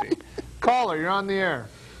crazy. Caller, you're on the air.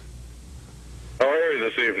 How are you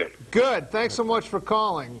this evening? Good. Thanks so much for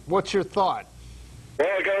calling. What's your thought? Well,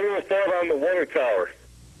 I got a little thought on the water tower.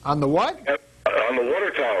 On the what? On the water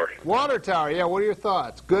tower. Water tower, yeah. What are your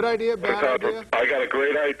thoughts? Good idea, bad idea? I got a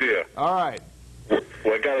great idea. All right. Well,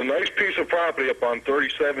 I got a nice piece of property up on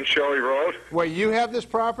 37 Shelley Road. Wait, you have this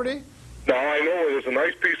property? No, I know there's a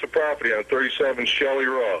nice piece of property on 37 Shelley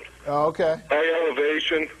Road. Oh, okay. High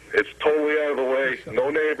elevation. It's totally out of the way. No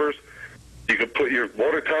neighbors. You can put your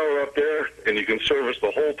water tower up there, and you can service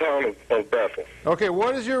the whole town of Bethel. Okay,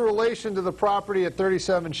 what is your relation to the property at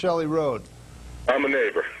 37 Shelley Road? I'm a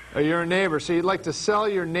neighbor. Oh, you're a neighbor, so you'd like to sell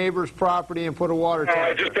your neighbor's property and put a water tower?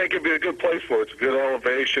 I just think it'd be a good place for it. It's a good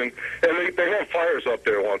elevation, and they have fires up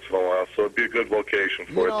there once in a while, so it'd be a good location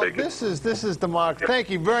for it. This is democracy. Thank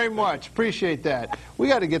you very much. Appreciate that. We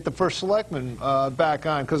got to get the first selectman back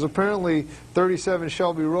on because apparently 37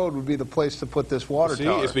 Shelby Road would be the place to put this water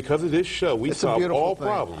tower. See, it's because of this show. We solve all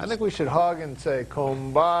problems. I think we should hug and say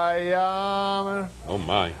kumbaya. Oh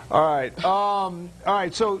my! All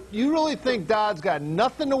right. So you really think Dodd's got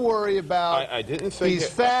nothing to worry about? I didn't say he's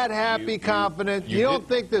fat, happy, confident. You don't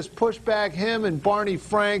think this pushback him and Barney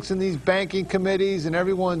Franks and these banking committees and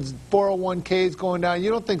everyone's 401ks going down? You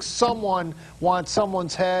don't think someone wants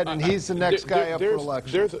someone's head and he's the next guy up for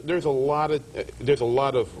election? There's a lot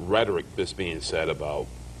of rhetoric that's being said about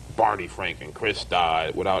Barney Frank and Chris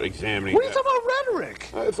Dodd without examining. What are you talking about rhetoric?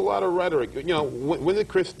 It's a lot of rhetoric. When did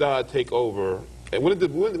Chris Dodd take over? When did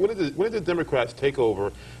the Democrats take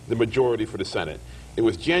over the majority for the Senate? It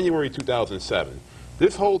was January 2007.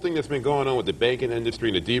 This whole thing that's been going on with the banking industry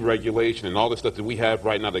and the deregulation and all the stuff that we have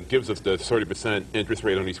right now that gives us the 30% interest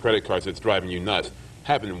rate on these credit cards that's driving you nuts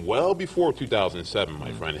happened well before 2007,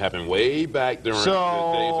 my friend. It happened way back during the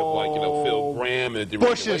days of Phil Gramm and the deregulation.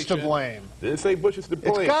 Bush is to blame. Didn't say Bush is to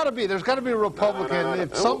blame. It's got to be. There's got to be a Republican.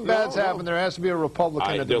 If something bad's happened, there has to be a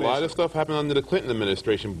Republican at the There a lot base. of stuff happened under the Clinton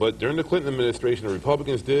administration, but during the Clinton administration, the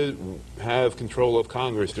Republicans did have control of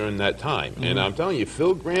Congress during that time. And I'm telling you,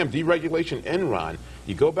 Phil Gramm, deregulation, Enron,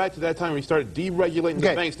 you go back to that time when you started deregulating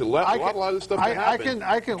the banks, a lot of this stuff that happened.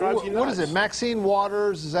 What is it? Maxine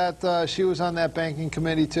Waters, is that, she was on that banking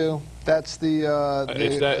committee too? That's the...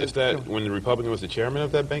 Is that when the Republican was the chairman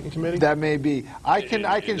of that banking committee? That may be. I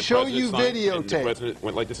can show you videotape. The president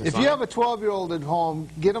went like this and If you have a 12-year-old at home,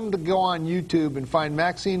 get them to go on YouTube and find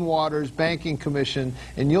Maxine Waters Banking Commission,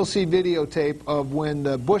 and you'll see videotape of when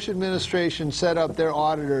the Bush administration set up their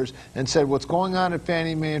auditors and said what's going on at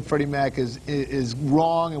Fannie Mae and Freddie Mac is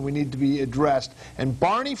wrong and we need to be addressed. And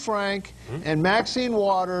Barney Frank and Maxine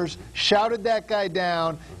Waters shouted that guy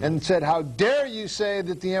down and said, how dare you say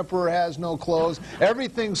that the emperor has no clothes?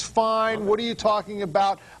 Everything's fine. What are you talking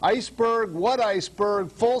about? Iceberg? What iceberg?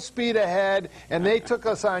 Full speed ahead. And they took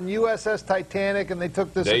us on USS Titanic, and they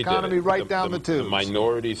took this economy right down the tubes. The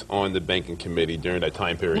minorities on the banking committee during that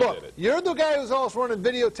time period did it. Look, you're the guy who's always running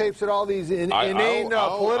videotapes at all these inane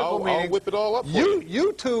political meetings. I'll whip it all up for you.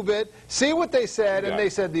 YouTube it, see what they said, and they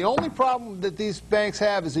said the only problem that these banks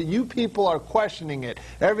have is that you people are questioning it.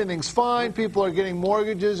 Everything's fine. People are getting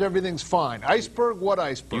mortgages. Everything's fine. Iceberg? What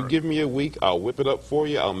iceberg? You give me a week, I'll whip it up for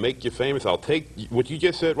you. I'll make you famous. I'll take what you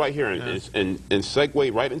just said right here and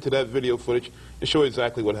segue right into that video footage and show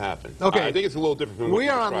exactly what happened. Okay. I think it's a little different from what we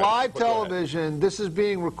you are on described. live television. This is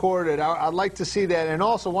being recorded. I'd like to see that. And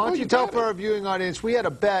also, why don't you tell for our viewing audience, we had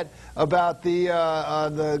a bet about the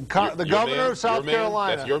governor of South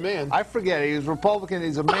Carolina. That's your man. I forget. He was Republican.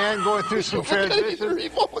 He's a man going through some transition.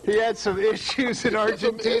 He had some issues in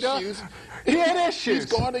Argentina. He had issues.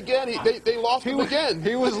 He's gone again. They lost him again.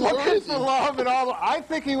 He was looking for love and all. I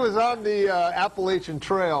think he was on the Appalachian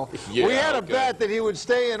Trail. Yeah, we had a bet that he would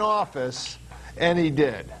stay in office, and he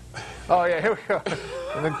did. Oh, yeah, here we go.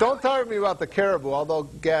 And don't tell me about the caribou, although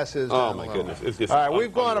gas is... Oh, my goodness. It's just all right,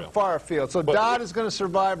 we've gone a far afield. So Dodd is going to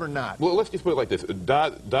survive or not? Well, let's just put it like this.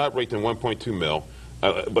 Dodd raked in $1.2 million,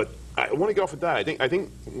 but I want to get off of Dodd. I think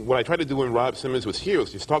what I tried to do when Rob Simmons was here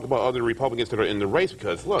was just talk about other Republicans that are in the race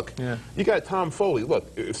because, look, you got Tom Foley.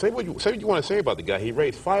 Look, say what you want to say about the guy. He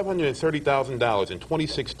raised $530,000 in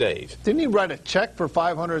 26 days. Didn't he write a check for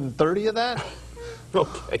 530 of that?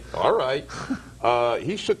 Okay, all right.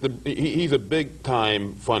 He's a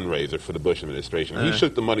big-time fundraiser for the Bush administration. He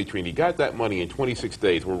shook the money tree, and he got that money in 26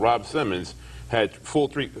 days, where Rob Simmons had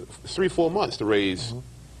three full months to raise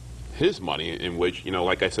his money, in which,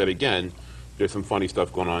 like I said again, there's some funny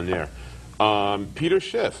stuff going on there. Peter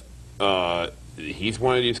Schiff, he's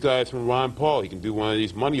one of these guys from Ron Paul. He can do one of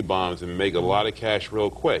these money bombs and make a lot of cash real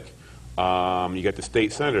quick. You got the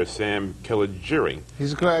state senator, Sam Killigiri.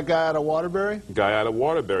 He's a guy out of Waterbury? Guy out of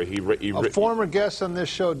Waterbury. A former guest on this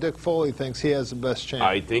show, Dick Foley, thinks he has the best chance.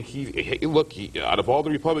 I think out of all the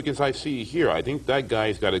Republicans I see here, I think that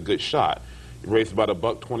guy's got a good shot. He raised about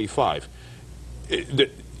 $1.25.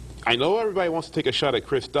 I know everybody wants to take a shot at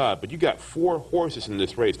Chris Dodd, but you got 4 horses in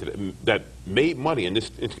this race that made money in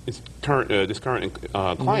this current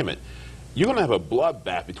climate. You're going to have a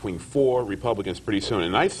bloodbath between 4 Republicans pretty soon.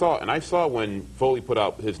 And I saw when Foley put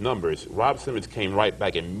out his numbers, Rob Simmons came right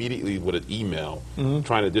back immediately with an email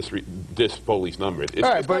trying to diss Foley's numbers.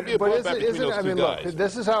 It's going to be a bloodbath between those two guys. Look,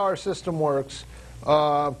 this is how our system works.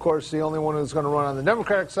 Of course, the only one who's going to run on the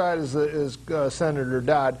Democratic side is Senator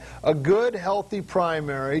Dodd. A good, healthy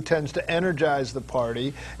primary tends to energize the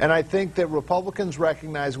party, and I think that Republicans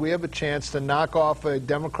recognize we have a chance to knock off a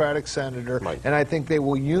Democratic senator, and I think they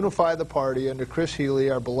will unify the party under Chris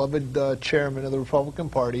Healy, our beloved chairman of the Republican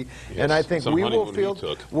Party, and I think we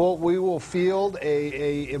will field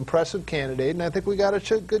a impressive candidate, and I think we got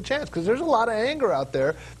a good chance, because there's a lot of anger out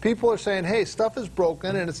there. People are saying, hey, stuff is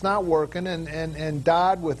broken, and it's not working, and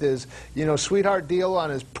Dodd with his, sweetheart deal on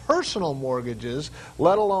his personal mortgages,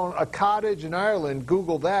 let alone a cottage in Ireland.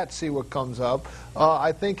 Google that, see what comes up.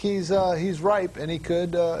 I think he's ripe, and it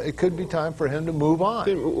could be time for him to move on.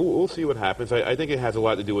 We'll see what happens. I think it has a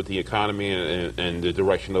lot to do with the economy and the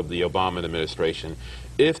direction of the Obama administration.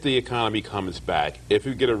 If the economy comes back, if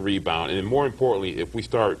we get a rebound, and more importantly, if we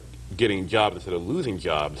start getting jobs instead of losing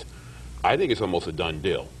jobs, I think it's almost a done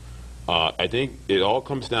deal. I think it all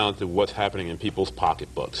comes down to what's happening in people's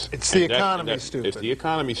pocketbooks. It's the economy, stupid. It's the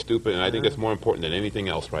economy, stupid, and I think that's more important than anything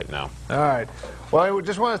else right now. All right. Well, I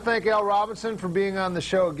just want to thank Al Robinson for being on the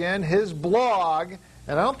show again. His blog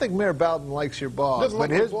And I don't think Mayor Bowden likes your blog, Doesn't but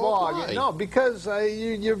like my his blog? blog, Why? no, because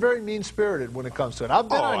you're very mean-spirited when it comes to it. I've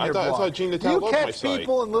been Oh, on your blog. I thought Gene the Town you loved my catch site.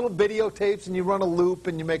 people in little videotapes and you run a loop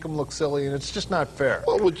and you make them look silly, and it's just not fair.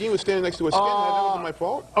 Well, Gene was standing next to a skinhead. That wasn't my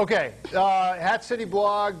fault. Okay, Hat City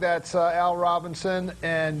Blog, that's Al Robinson.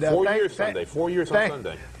 And 4 years Sunday. 4 years on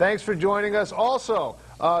Sunday. Thanks for joining us. Also,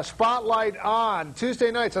 Spotlight On, Tuesday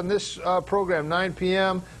nights on this program, 9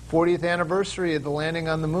 p.m., 40th anniversary of the landing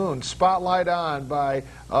on the moon. Spotlight On by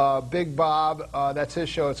Big Bob. That's his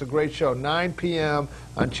show. It's a great show. 9 p.m.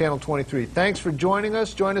 on Channel 23. Thanks for joining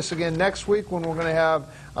us. Join us again next week when we're going to have,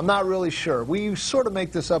 I'm not really sure. We sort of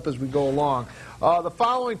make this up as we go along. The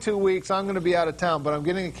following 2 weeks, I'm going to be out of town, but I'm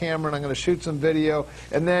getting a camera and I'm going to shoot some video.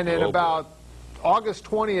 And then in about August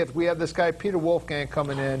 20th, we have this guy, Peter Wolfgang,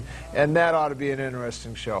 coming in, and that ought to be an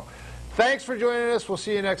interesting show. Thanks for joining us. We'll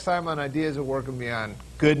see you next time on Ideas at Work and Beyond.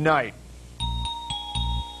 Good night.